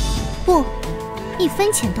不，1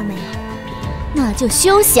分钱都没有。那就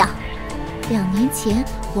休想。2年前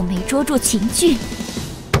我没捉住秦俊，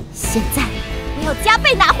现在我要加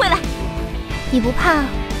倍拿回来。你不怕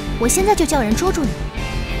我现在就叫人捉住你？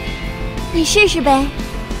你试试呗，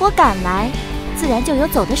我敢来，自然就有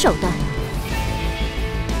走的手段。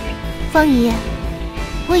方姨，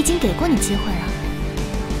我已经给过你机会了，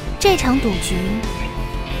这场赌局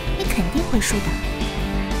你肯定会输的。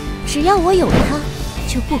只要我有他，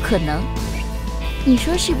就不可能。你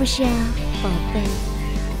说是不是啊，宝贝？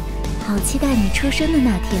好期待你出生的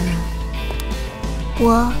那天啊！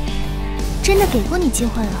我真的给过你机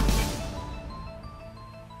会了。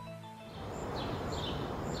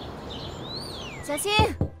小新、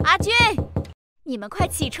阿军，你们快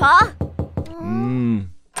起床！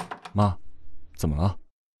妈，怎么了？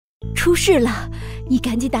出事了，你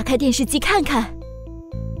赶紧打开电视机看看。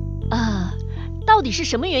到底是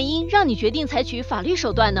什么原因让你决定采取法律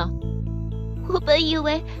手段呢？我本以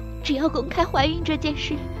为只要公开怀孕这件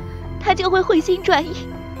事，他就会回心转意，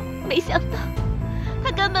没想到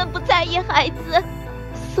他根本不在意孩子，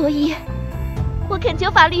所以我恳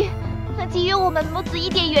求法律能给予我们母子一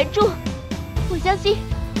点援助。我相信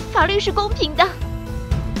法律是公平的。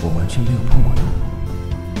我完全没有碰过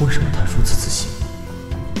他，为什么他如此自信？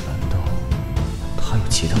难道他有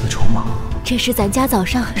其他的筹码？这是咱家早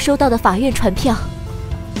上收到的法院传票。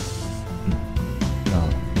那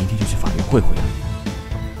明天就去法院会会他。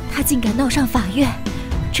他竟敢闹上法院，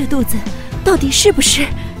这肚子到底是不是？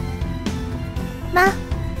妈，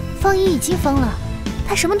方姨已经疯了，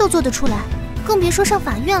她什么都做得出来，更别说上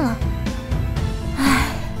法院了。唉，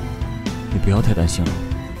你不要太担心了，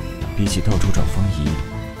比起到处找方姨，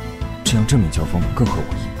这样正面交锋更合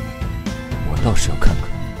我意。我倒是要看看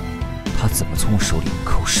他怎么从我手里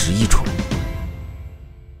抠10亿出来。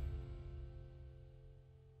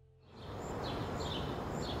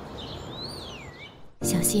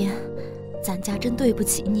小新，咱家真对不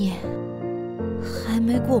起你，还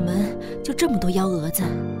没过门就这么多幺蛾子。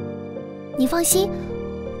你放心，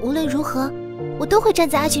无论如何，我都会站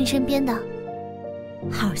在阿俊身边的。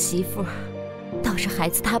好媳妇，倒是孩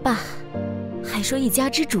子他爸，还说一家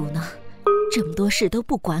之主呢，这么多事都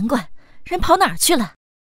不管管，人跑哪儿去了？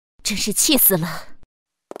真是气死了！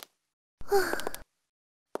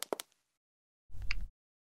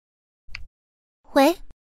喂，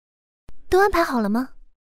都安排好了吗？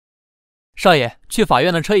少爷，去法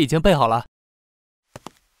院的车已经备好了。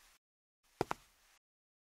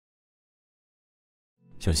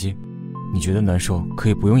小希，你觉得难受可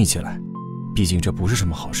以不用一起来，毕竟这不是什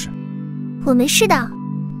么好事。我没事的，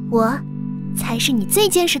我才是你最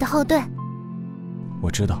坚实的后盾。我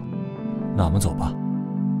知道，那我们走吧。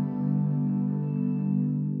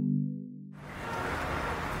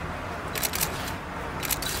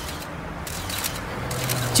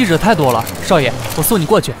记者太多了，少爷，我送你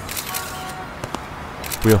过去。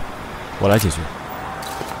不用，我来解决。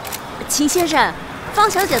秦先生，方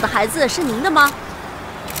小姐的孩子是您的吗？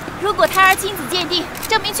如果胎儿亲子鉴定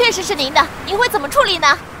证明确实是您的，您会怎么处理呢？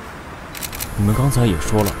你们刚才也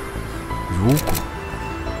说了，如果，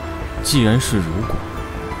既然是如果，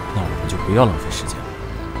那我们就不要浪费时间了。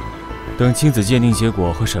等亲子鉴定结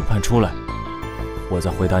果和审判出来，我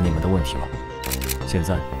再回答你们的问题吧。现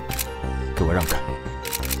在，给我让开。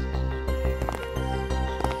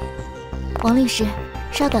王律师，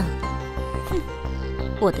稍等。哼，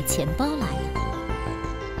我的钱包来了。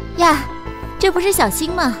呀，这不是小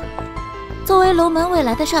新吗？作为龙门未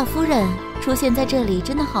来的少夫人，出现在这里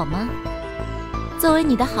真的好吗？作为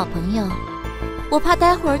你的好朋友，我怕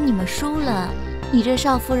待会儿你们输了，你这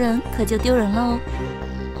少夫人可就丢人了哦。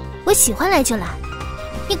我喜欢来就来，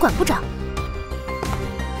你管不着。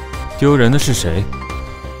丢人的是谁？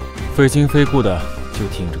非亲非故的就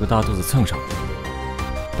挺着个大肚子蹭上来。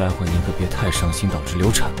待会您可别太伤心导致流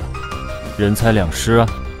产了，人财两失啊！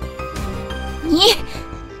你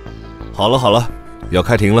好了好了，要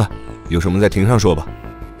开庭了，有什么在庭上说吧。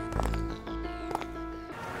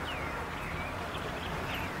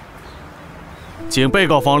请被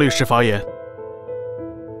告方律师发言。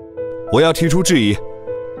我要提出质疑，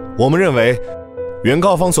我们认为，原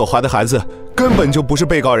告方所怀的孩子根本就不是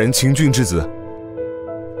被告人秦俊之子。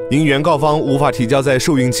因原告方无法提交在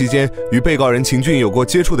受孕期间与被告人秦俊有过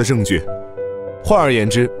接触的证据，换而言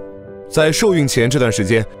之，在受孕前这段时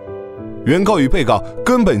间，原告与被告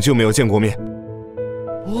根本就没有见过面。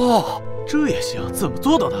哇，这也行？怎么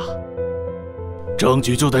做到的？证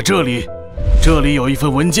据就在这里，这里有一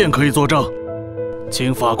份文件可以作证，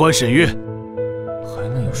请法官审阅。还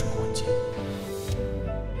能有什么文件？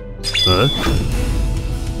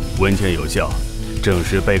文件有效，证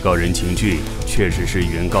实被告人秦俊确实是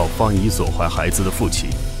原告方怡所怀孩子的父亲。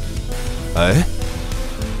哎，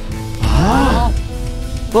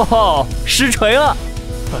哇，实锤了！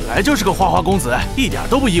本来就是个花花公子，一点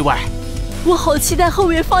都不意外。我好期待后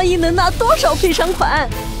面方怡能拿多少赔偿款。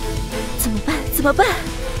怎么办？怎么办？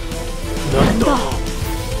难道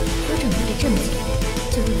我准备的证据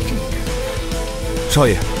就为了证明？少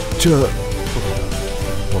爷，这不可能，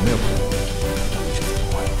我没有办法。到底是怎么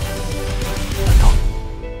回事？难道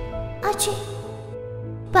阿俊，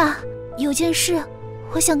爸，爸，有件事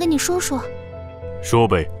我想跟你说说。说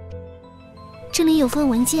呗。这里有份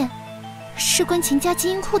文件，事关秦家基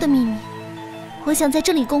因库的秘密，我想在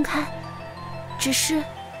这里公开。只是……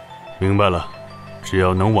明白了，只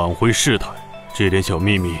要能挽回事态，这点小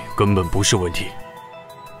秘密根本不是问题。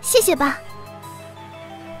谢谢爸。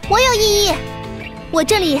我有异议，我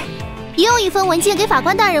这里也有一份文件给法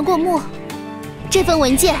官大人过目。这份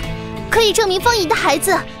文件可以证明方怡的孩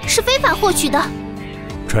子是非法获取的。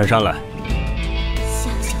传上来。夏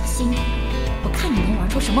小新，我看你能玩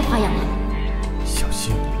出什么花样来。小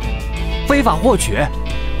新，非法获取？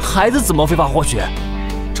孩子怎么非法获取？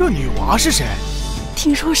这女娃是谁？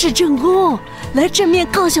听说是正宫，来正面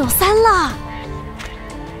告小三了。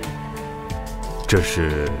这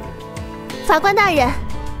是……法官大人，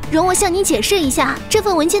容我向您解释一下这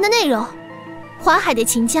份文件的内容。华海的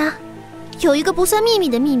秦家有一个不算秘密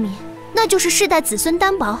的秘密，那就是世代子孙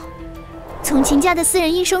单薄。从秦家的私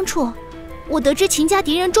人医生处，我得知秦家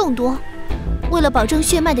敌人众多，为了保证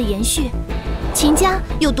血脉的延续，秦家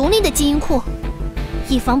有独立的基因库，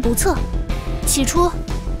以防不测。起初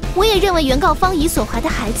我也认为原告方怡所怀的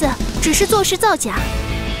孩子只是做事造假，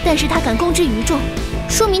但是他敢公之于众，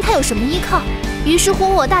说明他有什么依靠。于是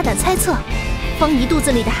乎我大胆猜测，方怡肚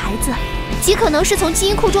子里的孩子极可能是从基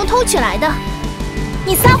因库中偷取来的。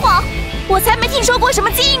你撒谎！我才没听说过什么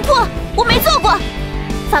基因库，我没做过。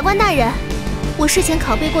法官大人，我事前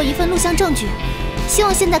拷贝过一份录像证据，希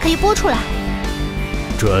望现在可以播出来。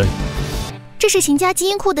准。这是秦家基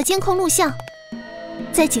因库的监控录像，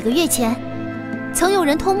在几个月前，曾有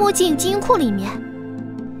人偷摸进基因库里面。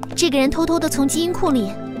这个人偷偷地从基因库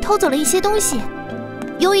里偷走了一些东西。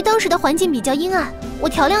由于当时的环境比较阴暗，我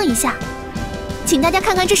调亮一下，请大家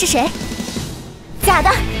看看这是谁。假的，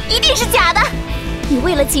一定是假的！你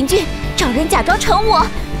为了秦俊找人假装成我，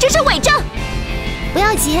这是伪证。不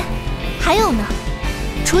要急，还有呢。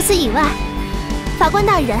除此以外，法官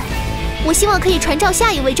大人，我希望可以传召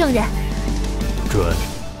下一位证人。准。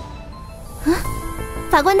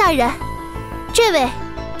法官大人，这位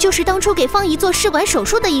就是当初给方怡做试管手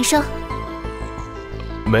术的医生。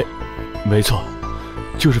没错，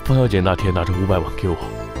就是方小姐那天拿着500万给我，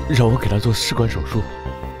让我给她做试管手术。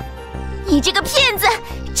你这个骗子！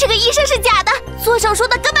这个医生是假的，做手术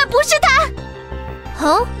的根本不是他。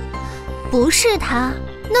哦，不是他，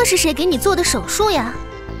那是谁给你做的手术呀？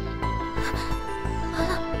完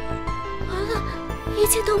了，一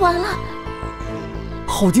切都完了。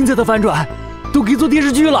好精彩的反转，都可以做电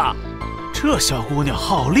视剧了。这小姑娘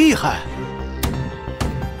好厉害！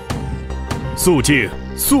肃静，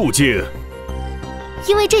肃静！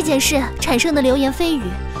因为这件事产生的流言蜚语，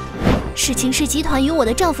使秦氏集团与我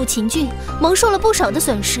的丈夫秦俊蒙受了不少的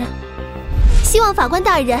损失。希望法官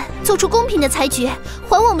大人做出公平的裁决，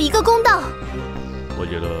还我们一个公道。我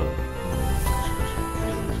觉得，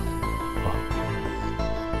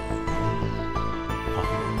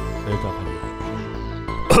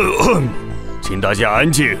请大家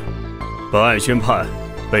安静。本案宣判，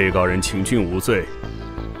被告人秦俊无罪，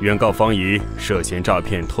原告方怡涉嫌诈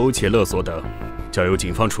骗、偷窃勒索等，交由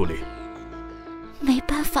警方处理。没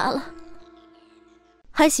办法了。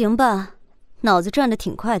还行吧，脑子转得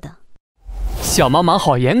挺快的。小妈妈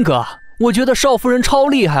好严格，我觉得少夫人超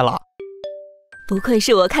厉害了。不愧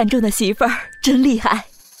是我看中的媳妇儿，真厉害。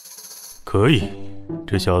可以，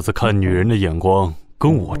这小子看女人的眼光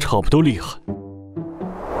跟我差不多厉害。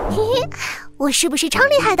嘿嘿，我是不是超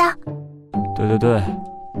厉害的？对，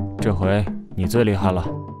这回你最厉害了。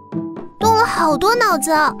动了好多脑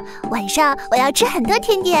子，晚上我要吃很多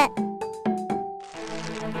甜点。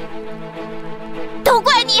都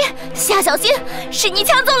怪你，夏小心，是你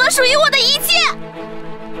抢走了属于我的一切。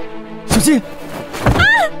小心！啊！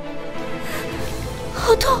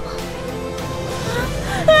好痛！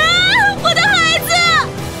我的孩子！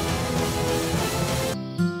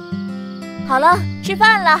好了，吃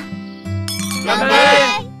饭了。干杯！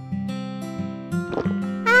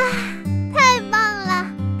太棒了！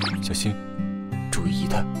小心，注意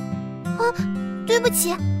他。对不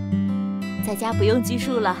起。在家不用拘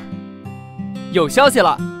束了。有消息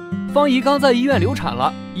了，方怡刚在医院流产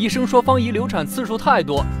了，医生说方怡流产次数太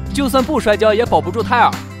多，就算不摔跤也保不住胎儿，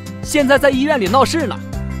现在在医院里闹事呢。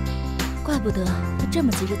怪不得他这么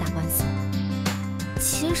急着打官司。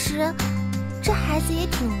其实，这孩子也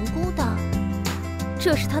挺无辜的。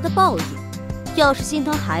这是他的报应。要是心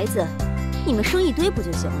疼孩子，你们生一堆不就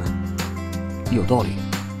行了？有道理，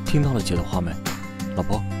听到了姐的话没，老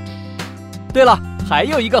婆？对了，还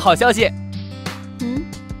有一个好消息。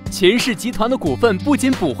秦氏集团的股份不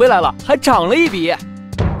仅补回来了，还涨了一笔。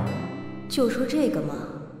就说这个嘛。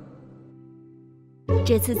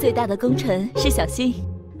这次最大的功臣是小新，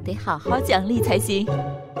得好好奖励才行。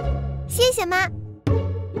谢谢妈。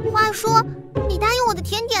话说，你答应我的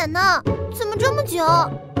甜点呢？怎么这么久？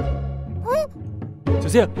小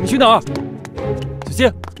新，你去哪儿？小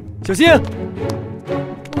新，小新！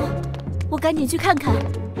我赶紧去看看。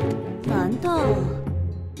难道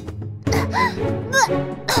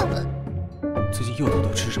最近又偷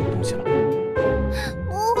偷吃什么东西了？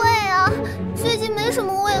不会啊，最近没什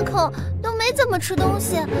么胃口，都没怎么吃东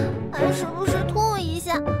西，还时不时吐一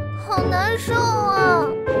下，好难受啊！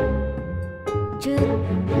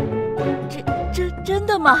真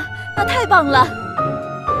的吗？那太棒了！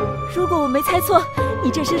如果我没猜错，你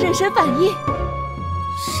这是妊娠反应。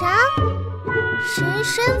啥？妊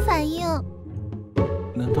娠反应？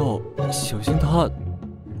难道小新她……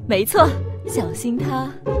没错，小新她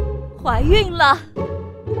怀孕了。啊！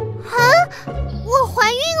我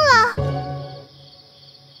怀孕了！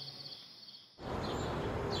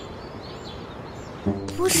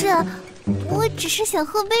不是，我只是想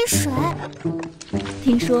喝杯水。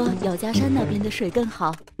听说姚家山那边的水更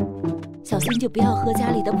好，小新就不要喝家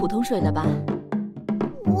里的普通水了吧？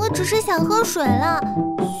我只是想喝水了，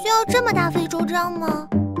需要这么大费周章吗？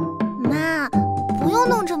妈，不用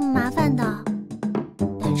弄这么麻烦的。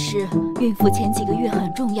但是孕妇前几个月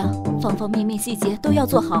很重要，方方面面细节都要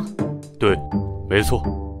做好。对，没错。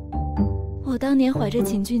我当年怀着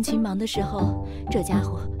秦俊秦忙的时候，这家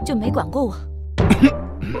伙就没管过我。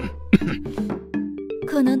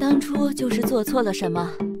可能当初就是做错了什么，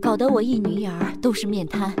搞得我一女一儿都是面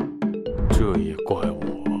瘫。这也怪我？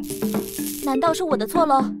难道是我的错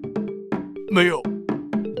喽？没有，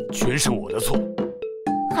全是我的错。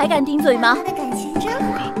还敢顶嘴吗？他的感情真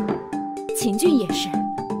好。秦俊也是，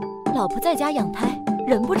老婆在家养胎，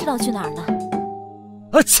人不知道去哪儿了。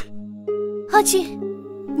阿七，阿七，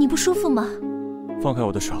你不舒服吗？放开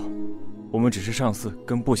我的手，我们只是上司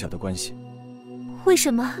跟部下的关系。为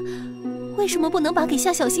什么不能把给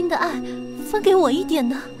夏小新的爱分给我一点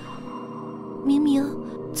呢？明明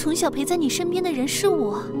从小陪在你身边的人是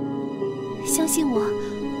我，相信我，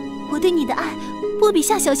我对你的爱不比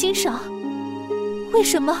夏小新少。为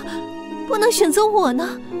什么不能选择我呢？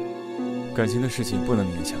感情的事情不能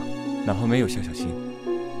勉强，哪怕没有夏小新，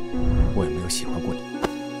我也没有喜欢过你。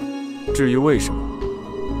至于为什么，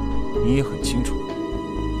你也很清楚。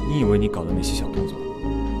你以为你搞的那些小动作，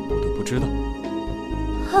我都不知道？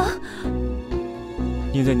啊！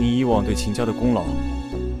念在你以往对秦家的功劳，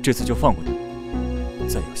这次就放过你。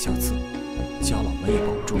再有下次，家老们也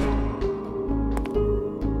保不住你。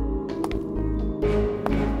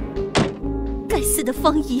该死的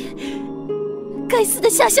方姨，该死的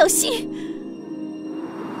夏小新！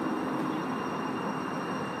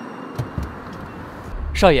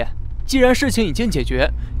少爷，既然事情已经解决，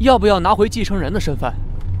要不要拿回继承人的身份？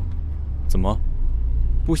怎么，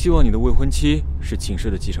不希望你的未婚妻是秦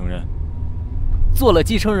氏的继承人？做了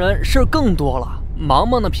继承人，事儿更多了，茫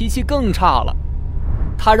茫的脾气更差了。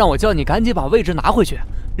他让我叫你赶紧把位置拿回去，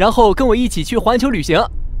然后跟我一起去环球旅行。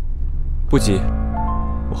不急，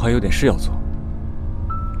我还有点事要做，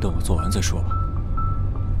等我做完再说吧。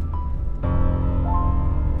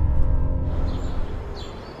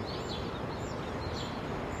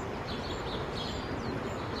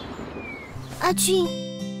阿俊，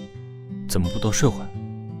怎么不多睡会？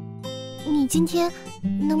你今天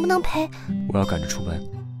能不能陪？我要赶着出班，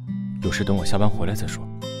有事等我下班回来再说。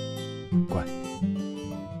乖。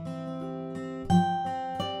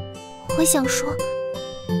我想说，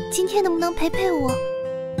今天能不能陪我？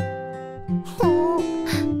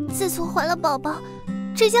自从怀了宝宝，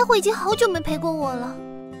这家伙已经好久没陪过我了。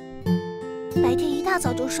白天一大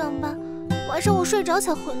早就上班，晚上我睡着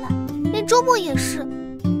才回来，连周末也是。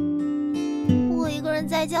我一个人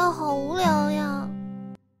在家好无聊呀。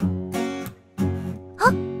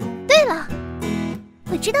啊，对了，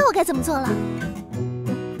我知道我该怎么做了。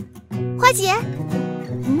花姐，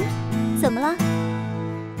怎么了？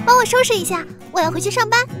帮我收拾一下，我要回去上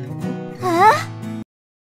班。啊！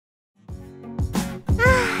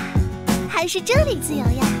还是真理自由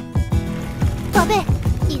呀，宝贝，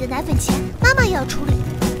你的奶粉钱妈妈也要处理，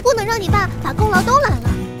不能让你爸把功劳都揽了。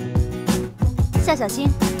夏小新，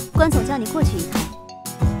关总叫你过去一趟。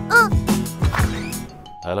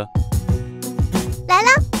来了。来了，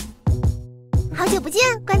好久不见，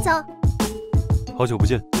关总。好久不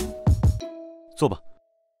见。坐吧。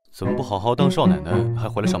怎么不好好当少奶奶，还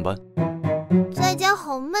回来上班？在家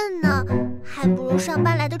好闷呢，还不如上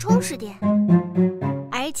班来的充实点。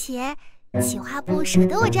而且，企划部舍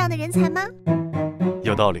得我这样的人才吗？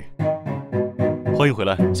有道理。欢迎回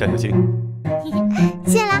来，夏小新。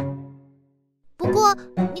谢啦。不过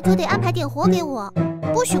你可得安排点活给我，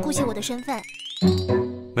不许姑息我的身份。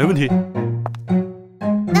没问题。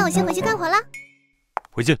那我先回去干活了。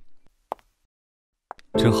回见。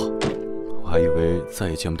真好，我还以为再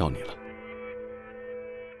也见不到你了。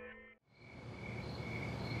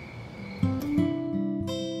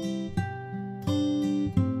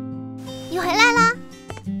你回来啦？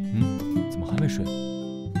怎么还没睡？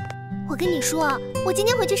我跟你说，我今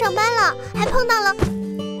天回去上班了，还碰到了。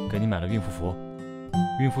给你买了孕妇服，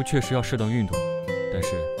孕妇确实要适当运动，但是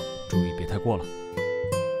注意别太过了，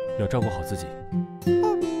要照顾好自己。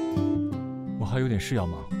我还有点事要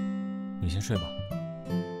忙，你先睡吧。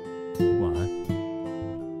晚安。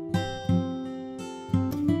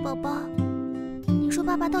宝宝，你说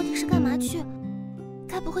爸爸到底是干嘛去？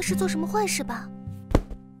该不会是做什么坏事吧？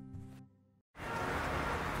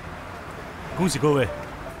恭喜各位，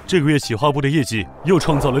这个月企划部的业绩又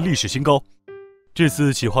创造了历史新高。这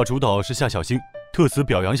次企划主导是夏小新，特此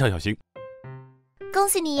表扬夏小新。恭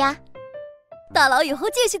喜你呀！大佬以后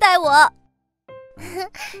继续带我。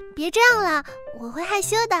别这样了，我会害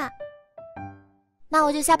羞的。那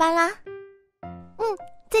我就下班啦。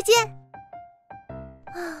再见。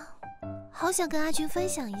啊，好想跟阿军分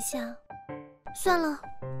享一下，算了，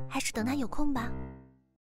还是等他有空吧。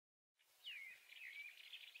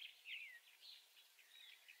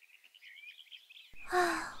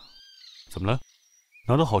啊，怎么了？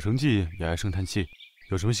拿到好成绩也唉声叹气，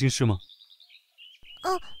有什么心事吗？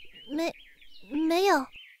没有。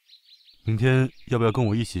明天要不要跟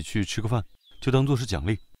我一起去吃个饭，就当做是奖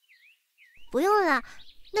励？不用了，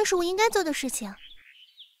那是我应该做的事情。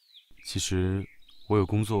其实我有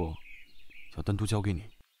工作要单独交给你。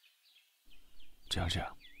这样，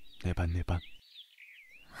那般。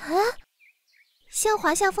啊？像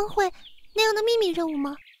华夏峰会那样的秘密任务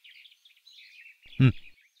吗？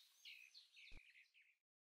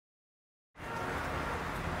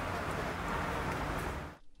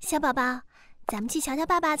小宝宝，咱们去瞧瞧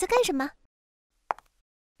爸爸在干什么。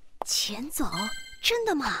钱总，真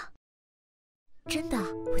的吗？真的，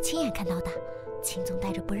我亲眼看到的。秦总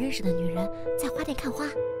带着不认识的女人在花店看花，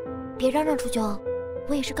别嚷嚷出去哦，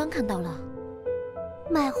我也是刚看到了。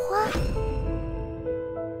买花？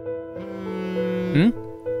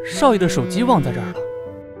少爷的手机忘在这儿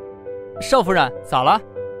了。少夫人，咋了？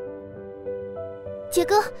杰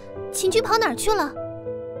哥，秦军跑哪儿去了？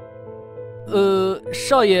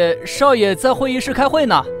少爷在会议室开会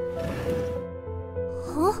呢。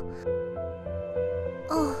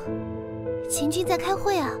秦军在开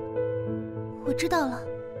会啊，我知道了。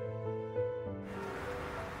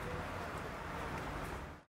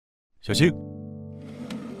小心。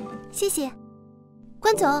谢谢。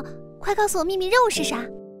关总，快告诉我秘密任务是啥？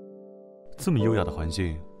这么优雅的环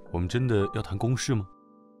境，我们真的要谈公事吗？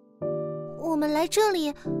我们来这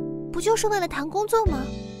里不就是为了谈工作吗？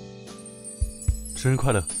生日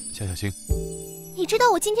快乐，夏小新。你知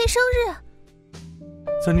道我今天生日？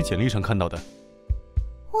在你简历上看到的。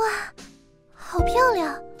哇，好漂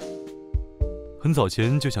亮！很早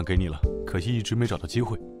前就想给你了，可惜一直没找到机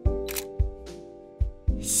会。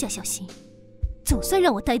夏小新，总算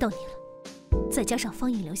让我逮到你了，再加上方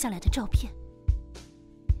颖留下来的照片，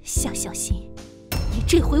夏小新，你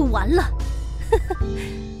这回完了！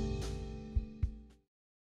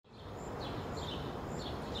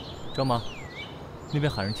张妈，那边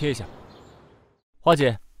喊人贴一下。花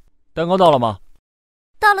姐，蛋糕到了吗？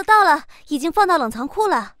到了，已经放到冷藏库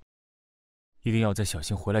了。一定要在小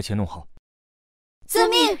新回来前弄好。遵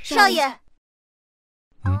命，少爷。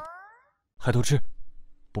还偷吃，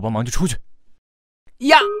不帮忙就出去。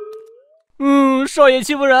呀，少爷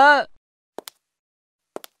欺负人。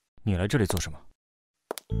你来这里做什么？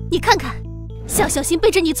你看看，夏小新背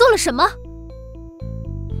着你做了什么？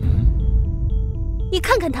你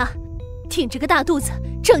看看他，挺着个大肚子，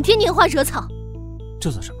整天拈花惹草。这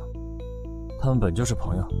算什么？他们本就是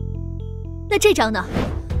朋友。那这张呢？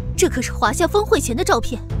这可是华夏峰会前的照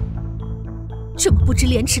片。这么不知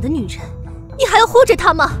廉耻的女人，你还要护着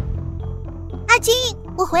她吗？阿金，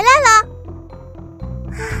我回来了。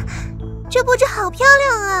这布置好漂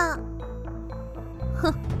亮啊！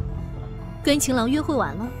哼，跟情郎约会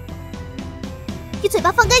完了？你嘴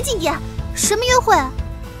巴放干净点！什么约会？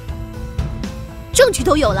证据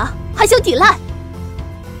都有了，还想抵赖？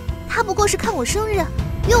他不过是看我生日，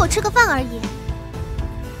约我吃个饭而已。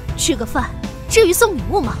吃个饭，至于送礼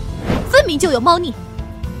物吗？分明就有猫腻。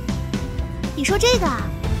你说这个啊？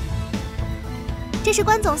这是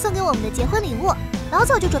关总送给我们的结婚礼物，老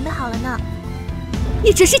早就准备好了呢。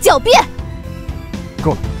你只是狡辩。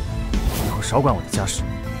够了，以后少管我的家事，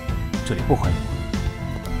这里不欢迎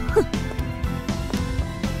我。哼。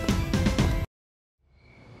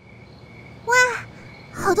哇，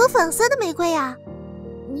好多粉色的玫瑰呀！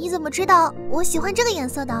你怎么知道我喜欢这个颜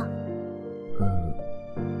色的？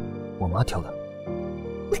我妈挑的。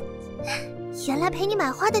原来陪你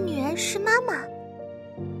买花的女人是妈妈。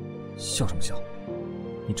笑什么笑？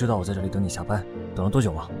你知道我在这里等你下班，等了多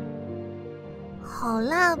久吗？好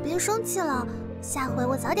啦，别生气了，下回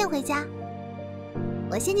我早点回家。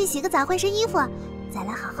我先去洗个澡，换身衣服，再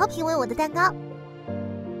来好好品味我的蛋糕。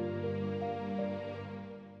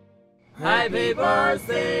Happy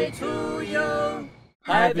birthday to you,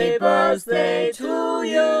 Happy birthday to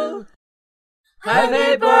you,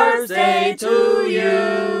 Happy birthday to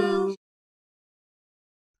you.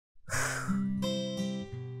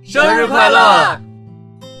 生日快乐！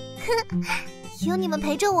有你们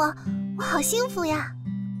陪着我，我好幸福呀！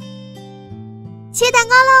切蛋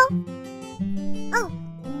糕喽！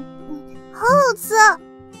好好吃。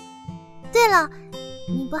对了，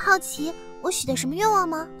你不好奇我许的什么愿望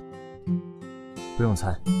吗？不用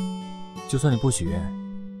猜，就算你不许愿，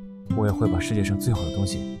我也会把世界上最好的东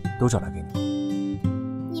西都找来给你。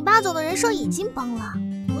你霸总的人设已经崩了，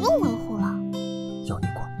不用维护了。要你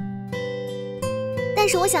管。但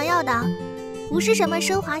是我想要的不是什么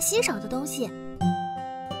奢华稀少的东西。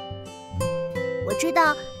我知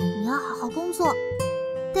道你要好好工作，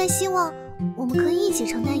但希望我们可以一起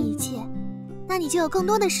承担一切，那你就有更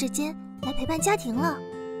多的时间来陪伴家庭了。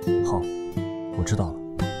好，我知道了。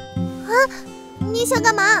啊，你想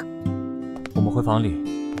干嘛？我们回房里，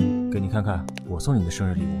给你看看我送你的生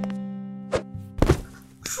日礼物。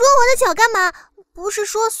说我的脚干嘛？不是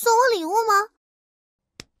说送我礼物吗？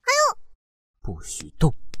还有，不许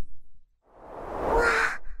动！哇，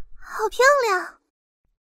好漂亮！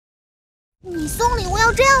你送礼物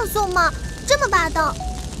要这样送吗？这么霸道！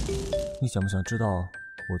你想不想知道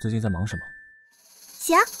我最近在忙什么？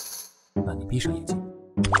想。那你闭上眼睛。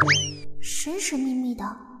神神秘秘的，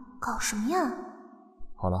搞什么呀？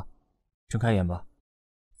好了，睁开眼吧。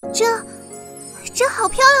这好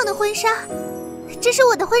漂亮的婚纱，这是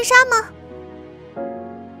我的婚纱吗？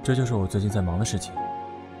这就是我最近在忙的事情，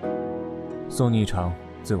送你一场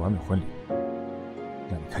最完美婚礼，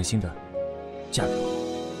让你开心的嫁给我。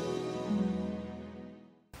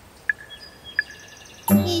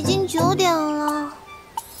已经9点了。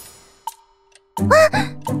啊！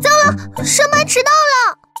糟了，上班迟到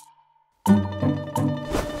了。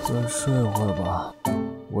再睡会儿吧，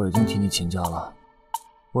我已经替你请假了，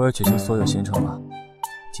我也取消所有行程了，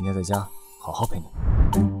今天在家好好陪你。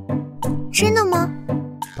真的吗？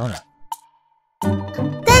当然。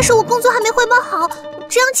但是我工作还没汇报好，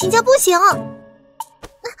这样请假不行。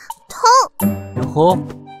疼！哟呵，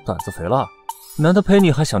胆子肥了，难得陪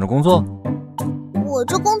你还想着工作？我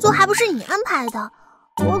这工作还不是你安排的，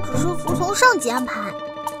我只是服从上级安排。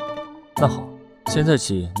那好，现在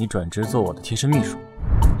起你转职做我的贴身秘书，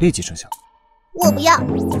立即生效。我不要，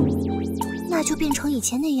那就变成以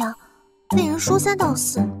前那样，被人说3道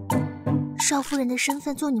4。少夫人的身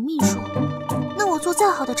份做你秘书，那我做再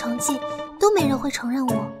好的成绩都没人会承认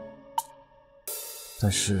我。但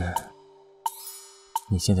是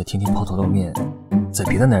你现在天天抛头露面，在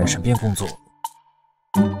别的男人身边工作。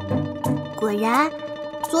果然，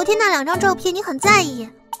昨天那2张照片你很在意。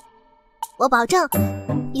我保证，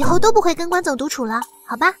以后都不会跟关总独处了，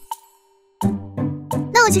好吧？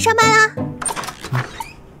那我去上班啦。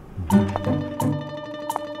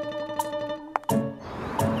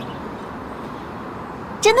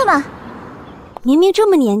真的吗？明明这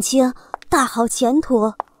么年轻，大好前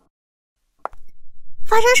途。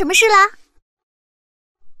发生什么事啦？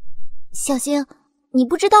小星，你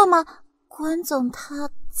不知道吗？关总他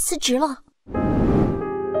辞职了。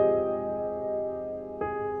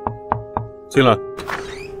进来。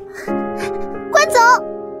关总，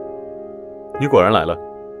你果然来了。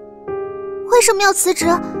为什么要辞职？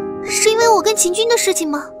是因为我跟秦军的事情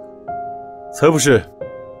吗？才不是，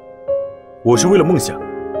我是为了梦想。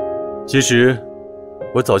其实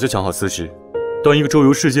我早就想好辞职，当一个周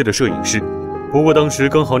游世界的摄影师。不过当时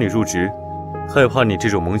刚好你入职，害怕你这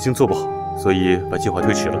种萌新做不好，所以把计划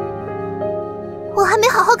推迟了。我还没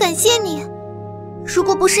好好感谢你，如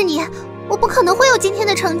果不是你，我不可能会有今天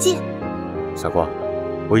的成绩。傻瓜，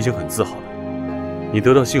我已经很自豪了，你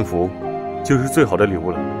得到幸福就是最好的礼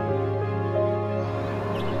物了。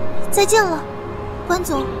再见了，关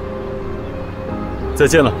总。再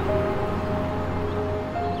见了，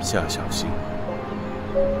夏小星，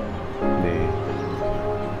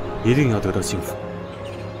你一定要得到幸福。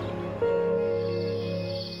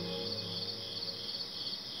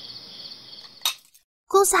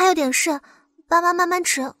公司还有点事，爸妈慢慢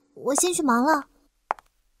吃，我先去忙了。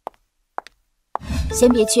先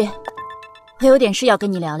别去，我有点事要跟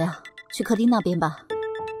你聊聊，去客厅那边吧。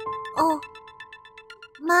哦，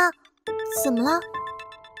妈，怎么了？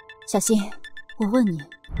小新，我问你，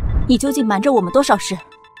你究竟瞒着我们多少事？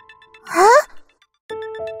啊？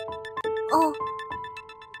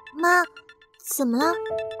妈，怎么了？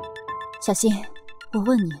小新，我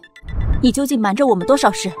问你，你究竟瞒着我们多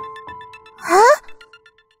少事？啊？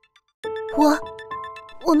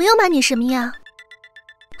我没有瞒你什么呀？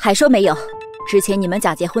还说没有？之前你们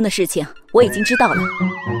假结婚的事情我已经知道了。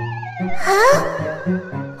啊？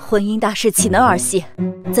婚姻大事岂能儿戏？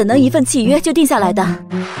怎能一份契约就定下来的？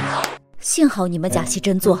幸好你们假戏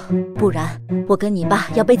真做，不然我跟你爸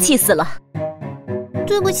要被气死了。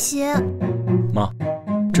对不起，妈，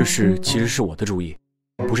这事其实是我的主意，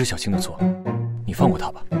不是小青的错，你放过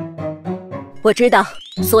他吧。我知道，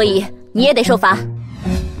所以你也得受罚，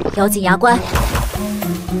咬紧牙关，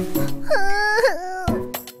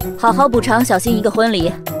好好补偿小新一个婚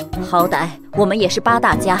礼。好歹我们也是8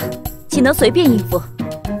大家，岂能随便应付？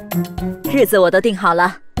日子我都定好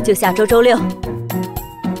了，就下周周6。啊，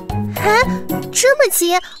这么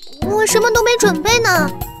急？我什么都没准备呢。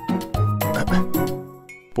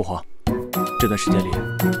不慌，这段时间里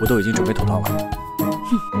我都已经准备妥当了。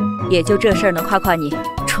哼，也就这事儿能夸夸你，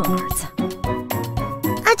蠢儿子。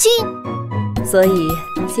阿金，所以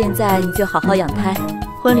现在你就好好养胎，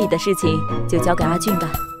婚礼的事情就交给阿俊吧。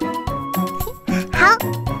好。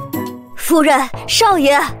夫人，少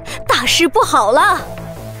爷，大事不好了！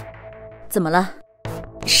怎么了？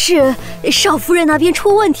是少夫人那边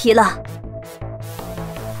出问题了。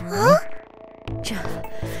啊？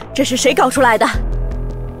这是谁搞出来的？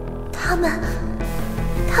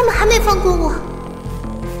他们还没放过我。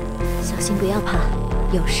小心不要怕，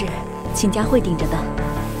有事亲家会盯着的。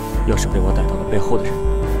要是被我逮到了背后的人，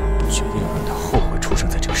决定让他后悔出生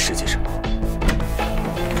在这个世界上。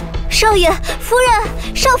少爷，夫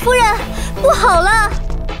人，少夫人，不好了！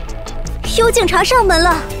有警察上门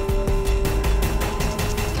了。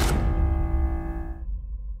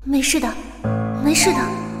没事的，没事的，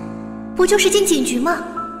不就是进警局吗？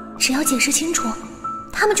只要解释清楚，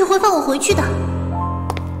他们就会放我回去的。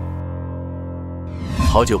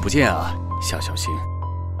好久不见啊，夏小新。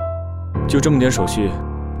就这么点手续，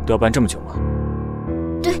都要办这么久吗？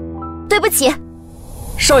对不起，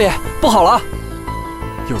少爷，不好了！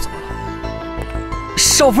又怎么了？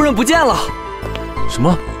少夫人不见了！什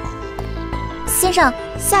么？先生，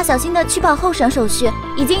夏小新的取保候审手续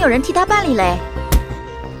已经有人替他办理了。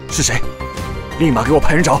是谁？立马给我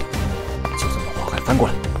派人找，就算把黄海翻过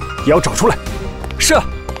来，也要找出来。是。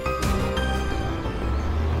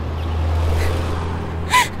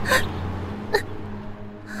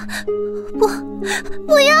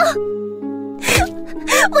不要！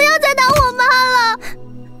不要再打我妈了！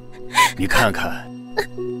你看看，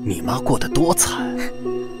你妈过得多惨！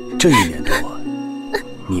这1年多，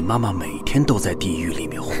你妈妈每天都在地狱里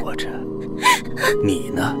面活着，你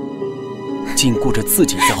呢，竟顾着自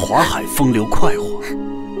己在华海风流快活，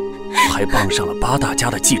还傍上了8大家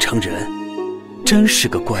的继承人，真是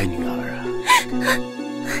个乖女儿啊！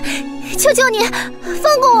求求你，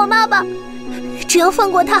放过我妈吧！只要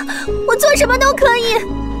放过她，我做什么都可以。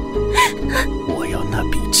我要那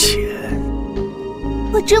笔钱。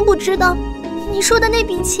我真不知道你说的那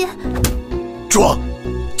笔钱。装，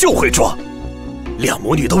就会装，两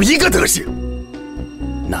母女都一个德行。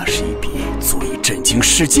那是一笔足以震惊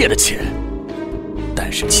世界的钱，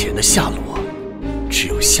但是钱的下落，只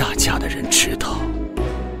有下家的人知道。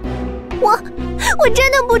我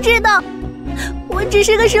真的不知道，我只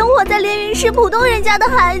是个生活在连云市普通人家的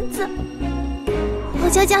孩子。我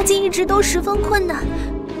家家境一直都十分困难，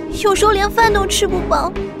有时候连饭都吃不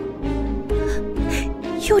饱。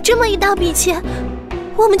有这么一大笔钱，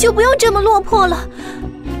我们就不用这么落魄了。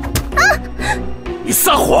啊！你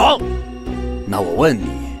撒谎！那我问你，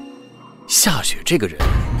夏雪这个人，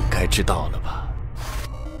你该知道了吧？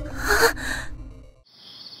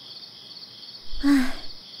唉，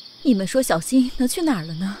你们说小新能去哪儿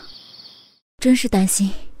了呢？真是担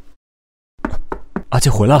心。阿杰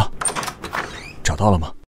回来了，找到了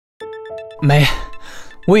吗？没，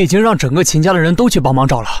我已经让整个秦家的人都去帮忙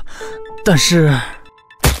找了，但是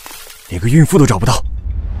连个孕妇都找不到，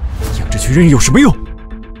养这群人有什么用？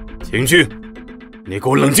秦军，你给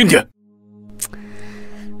我冷静点！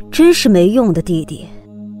真是没用的弟弟，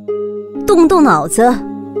动动脑子，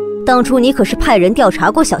当初你可是派人调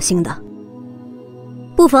查过小新的，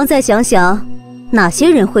不妨再想想，哪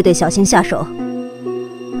些人会对小新下手？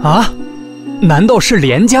啊？难道是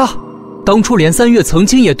连家？当初连3月曾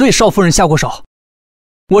经也对少夫人下过手，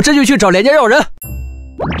我这就去找连家要人。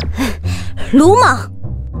鲁莽！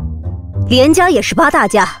连家也是8大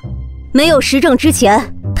家，没有实证之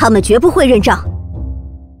前，他们绝不会认账。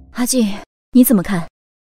阿俊，你怎么看？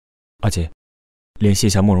阿杰，联系一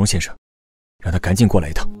下慕容先生，让他赶紧过来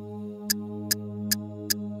一趟，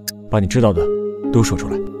把你知道的都说出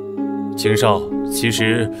来。秦少，其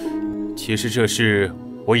实这事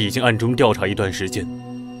我已经暗中调查一段时间，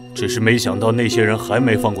只是没想到那些人还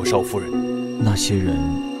没放过少夫人。那些人，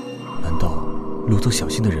难道掳走小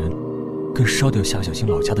新的人跟烧掉夏小新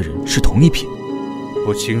老家的人是同一批？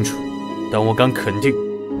不清楚，但我敢肯定，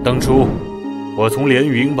当初我从连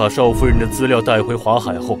云把少夫人的资料带回华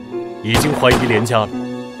海后，已经怀疑连家了。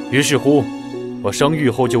于是乎，我伤愈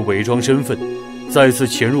后就伪装身份，再次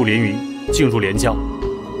潜入连云，进入连家。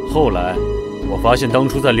后来我发现，当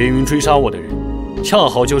初在连云追杀我的人，恰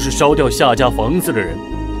好就是烧掉夏家房子的人，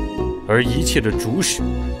而一切的主使，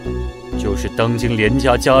就是当今连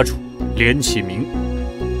家家主连启明。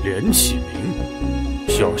连启明，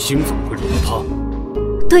小新怎么会惹到他？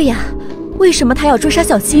对呀，为什么他要追杀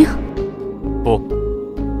小新？不，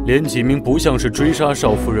连启明不像是追杀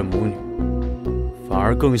少夫人母女，反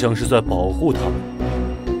而更像是在保护他们。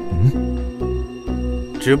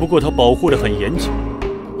只不过他保护得很严谨，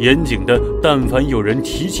严谨的，但凡有人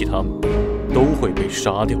提起他们，都会被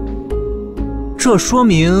杀掉。这说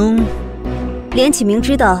明，连启明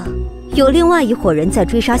知道有另外一伙人在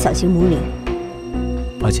追杀小新母女。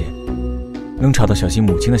阿姐，能查到小新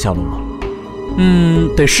母亲的下落吗？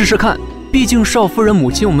得试试看，毕竟少夫人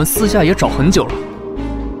母亲我们私下也找很久了。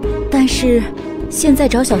但是，现在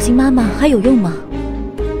找小新妈妈还有用吗？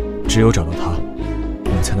只有找到她，我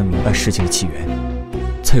们才能明白事情的起源，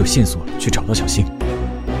才有线索去找到小新。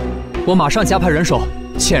我马上加派人手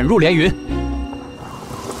潜入连云。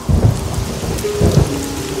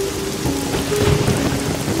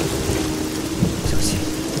小新，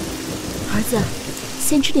儿子，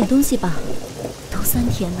先吃点东西吧，都3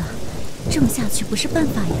天了，这么下去不是办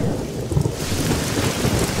法呀。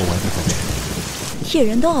我晚点再吃。铁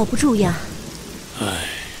人都熬不住呀。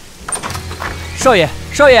少爷，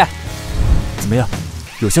少爷，怎么样？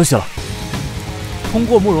有消息了？通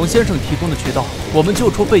过慕容先生提供的渠道，我们救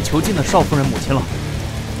出被囚禁的少夫人母亲了。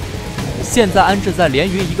现在安置在连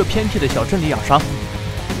云一个偏僻的小镇里养伤。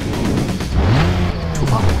出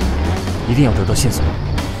发，一定要得到线索。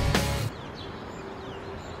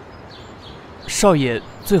少爷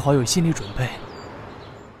最好有心理准备，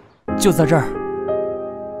就在这儿。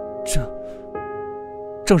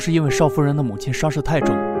正是因为少夫人的母亲伤势太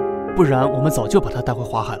重，不然我们早就把她带回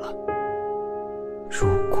华海了。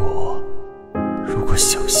如果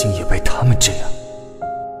小新也被他们这样，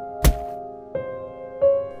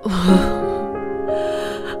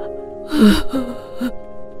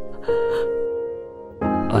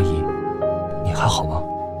阿姨，你还好吗？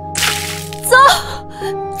走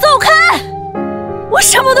开！我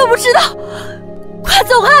什么都不知道，快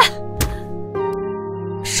走开！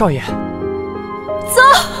少爷，走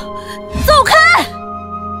开！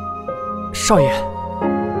少爷，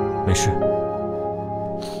没事。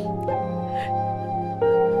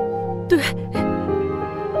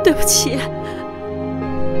对不起，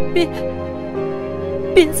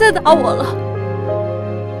别再打我了。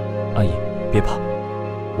阿姨，别怕，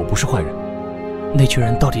我不是坏人。那群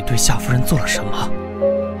人到底对夏夫人做了什么？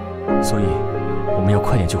所以我们要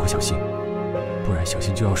快点救回小新，不然小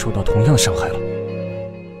新就要受到同样的伤害了。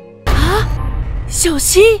啊，小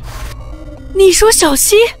新？你说小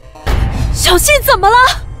新怎么了？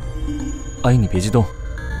阿姨，你别激动，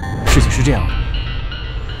事情是这样的。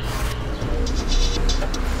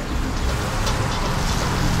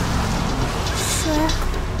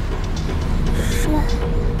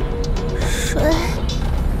水，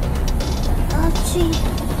阿俊，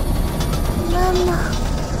妈妈。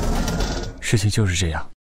事情就是这样，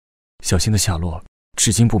小新的下落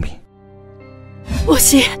至今不明。不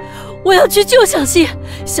行，我要去救小新。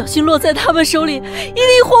小新落在他们手里，一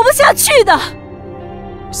定活不下去的。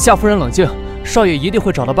夏夫人冷静，少爷一定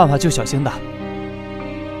会找到办法救小新的。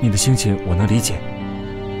你的心情我能理解，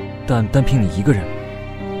但单凭你一个人，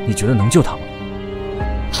你觉得能救他吗？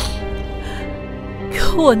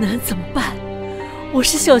可我能怎么办？我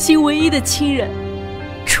是小新唯一的亲人，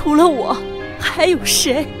除了我，还有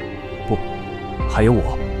谁？不，还有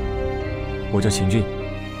我。我叫秦俊，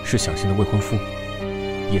是小新的未婚夫，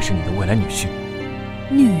也是你的未来女婿。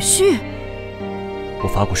女婿？我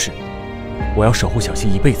发过誓，我要守护小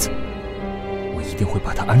新一辈子，我一定会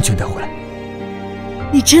把她安全带回来。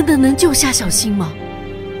你真的能救下小新吗？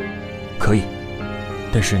可以，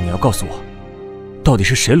但是你要告诉我，到底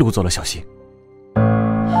是谁掳走了小新？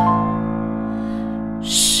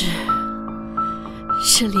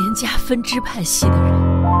是连家分支派系的人。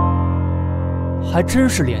还真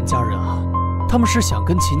是连家人啊！他们是想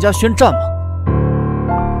跟秦家宣战吗？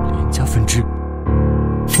连家分支？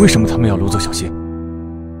为什么他们要掳走小新？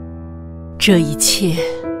这一切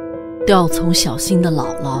都要从小新的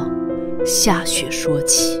姥姥夏雪说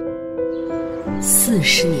起。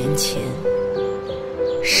40年前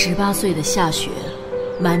，18岁的夏雪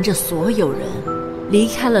瞒着所有人，离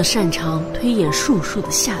开了擅长推演术数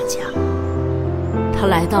的夏家。他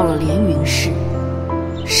来到了连云市，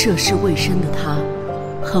涉世未深的他，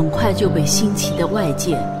很快就被新奇的外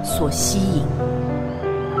界所吸引。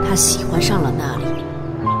他喜欢上了那里，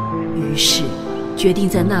于是决定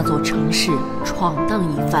在那座城市闯荡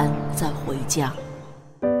一番，再回家。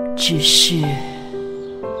只是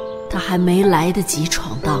他还没来得及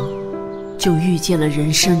闯荡，就遇见了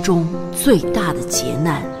人生中最大的劫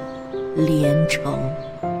难——连城。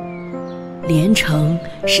连城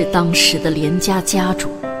是当时的连家家主，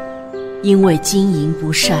因为经营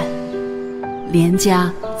不善，连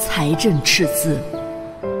家财政赤字，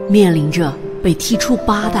面临着被踢出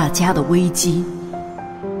8大家的危机。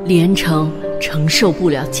连城承受不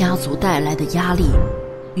了家族带来的压力，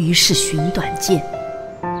于是寻短见。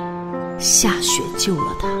夏雪救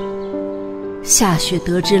了他。夏雪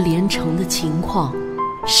得知连城的情况，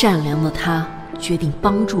善良的他决定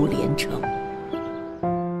帮助连城。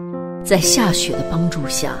在夏雪的帮助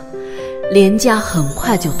下，连家很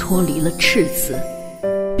快就脱离了赤字，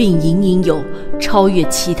并隐隐有超越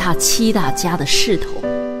其他7大家的势头。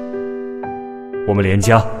我们连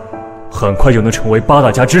家很快就能成为8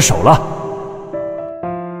大家之首了。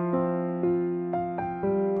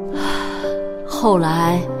后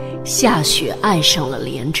来夏雪爱上了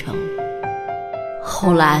连城，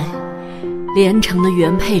后来连城的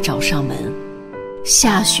原配找上门，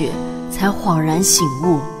夏雪才恍然醒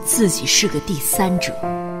悟自己是个第三者。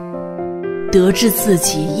得知自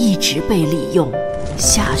己一直被利用，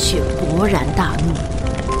夏雪勃然大怒，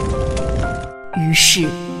于是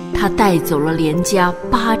他带走了连家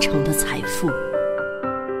80%的财富。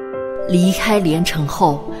离开连城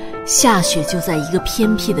后，夏雪就在一个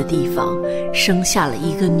偏僻的地方生下了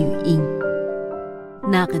一个女婴，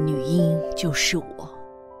那个女婴就是我，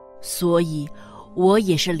所以我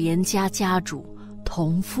也是连家家主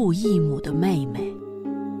同父异母的妹妹。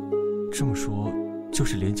这么说，就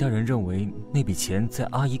是连家人认为那笔钱在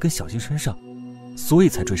阿姨跟小新身上，所以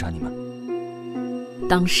才追杀你们。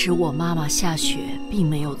当时我妈妈夏雪并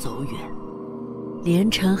没有走远，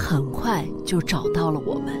连城很快就找到了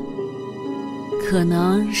我们。可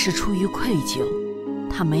能是出于愧疚，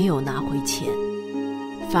他没有拿回钱，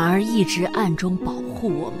反而一直暗中保护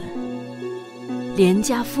我们。连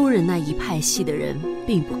家夫人那一派系的人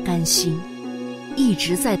并不甘心，一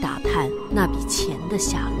直在打探那笔钱的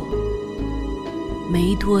下落。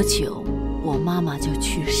没多久，我妈妈就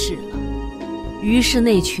去世了，于是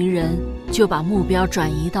那群人就把目标转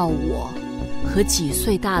移到我和几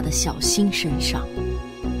岁大的小新身上。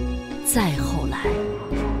再后来，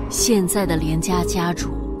现在的连家家主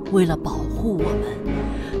为了保护我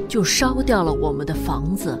们，就烧掉了我们的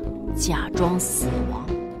房子，假装死亡。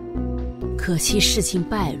可惜事情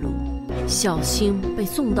败露，小新被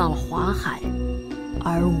送到了华海，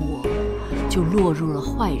而我就落入了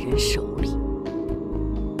坏人手里。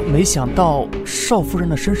没想到少夫人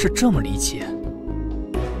的身世这么离奇。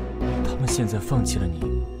他们现在放弃了你，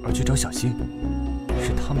而去找小新，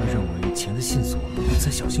是他们认为钱的线索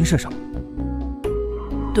在小新身上。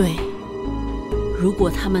对，如果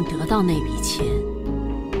他们得到那笔钱，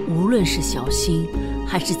无论是小新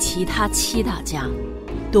还是其他7大家，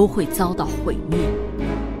都会遭到毁灭。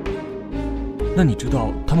那你知道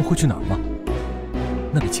他们会去哪儿吗？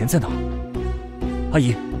那笔钱在哪儿？阿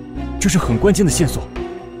姨，这是很关键的线索。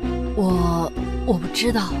我不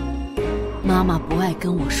知道，妈妈不爱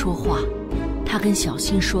跟我说话，她跟小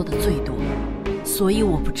新说的最多，所以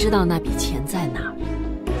我不知道那笔钱在哪儿。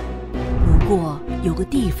不过有个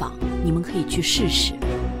地方你们可以去试试，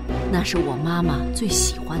那是我妈妈最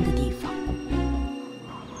喜欢的地方。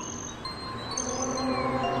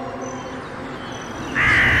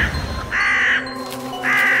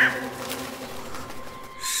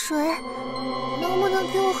水，能不能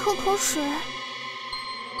给我喝口水？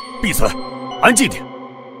闭嘴，安静点。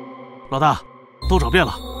老大，都找遍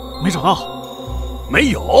了，没找到。没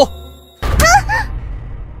有？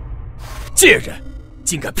贱人，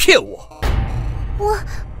竟敢骗我！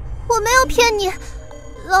我没有骗你，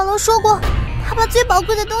姥姥说过，她把最宝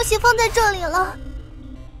贵的东西放在这里了。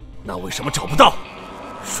那为什么找不到？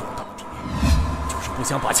说到底，就是不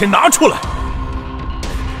想把钱拿出来。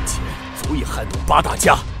钱足以撼动8大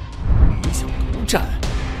家，你想独占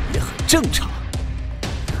也很正常。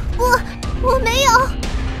我没有。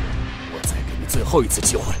我再给你最后一次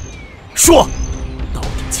机会，说，到底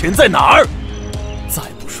钱在哪儿？再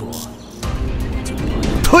不说，我就把你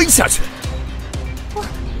推下去。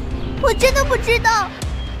我真的不知道。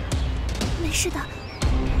没事的，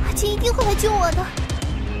阿金一定会来救我的。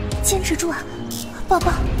坚持住啊，宝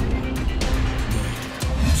宝。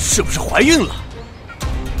你是不是怀孕了？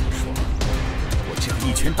说，我这样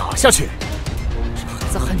一拳打下去，这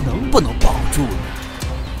孩子还能不能保住呢？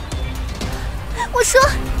我说，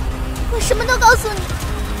我什么都告诉你，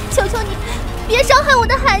求求你，别伤害我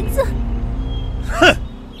的孩子。哼！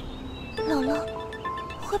姥姥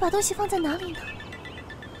会把东西放在哪里呢？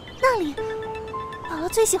那里，姥姥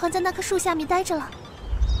最喜欢在那棵树下面待着了。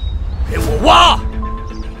给我挖！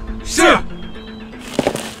是。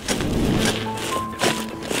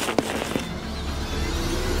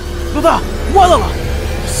老大，挖到了，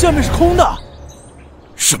下面是空的。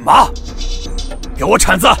什么？给我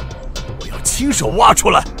铲子！我要亲手挖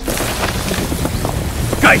出来！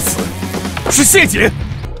该死，是陷阱！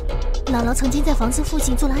姥姥曾经在房子附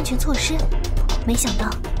近做了安全措施，没想到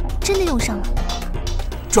真的用上了。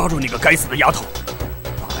抓住那个该死的丫头，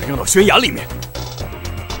把她扔到悬崖里面！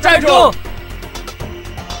站住！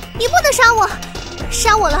你不能杀我！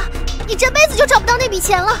杀我了，你这辈子就找不到那笔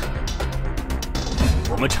钱了。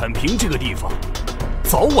我们铲平这个地方，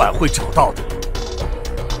早晚会找到的。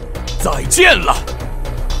再见了。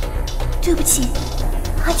对不起，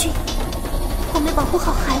阿俊，我没保护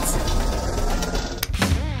好孩子。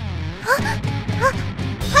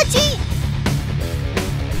阿俊！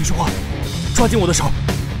别说话，抓紧我的手。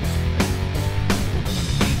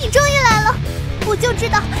你终于来了，我就知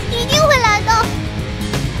道你一定会来的。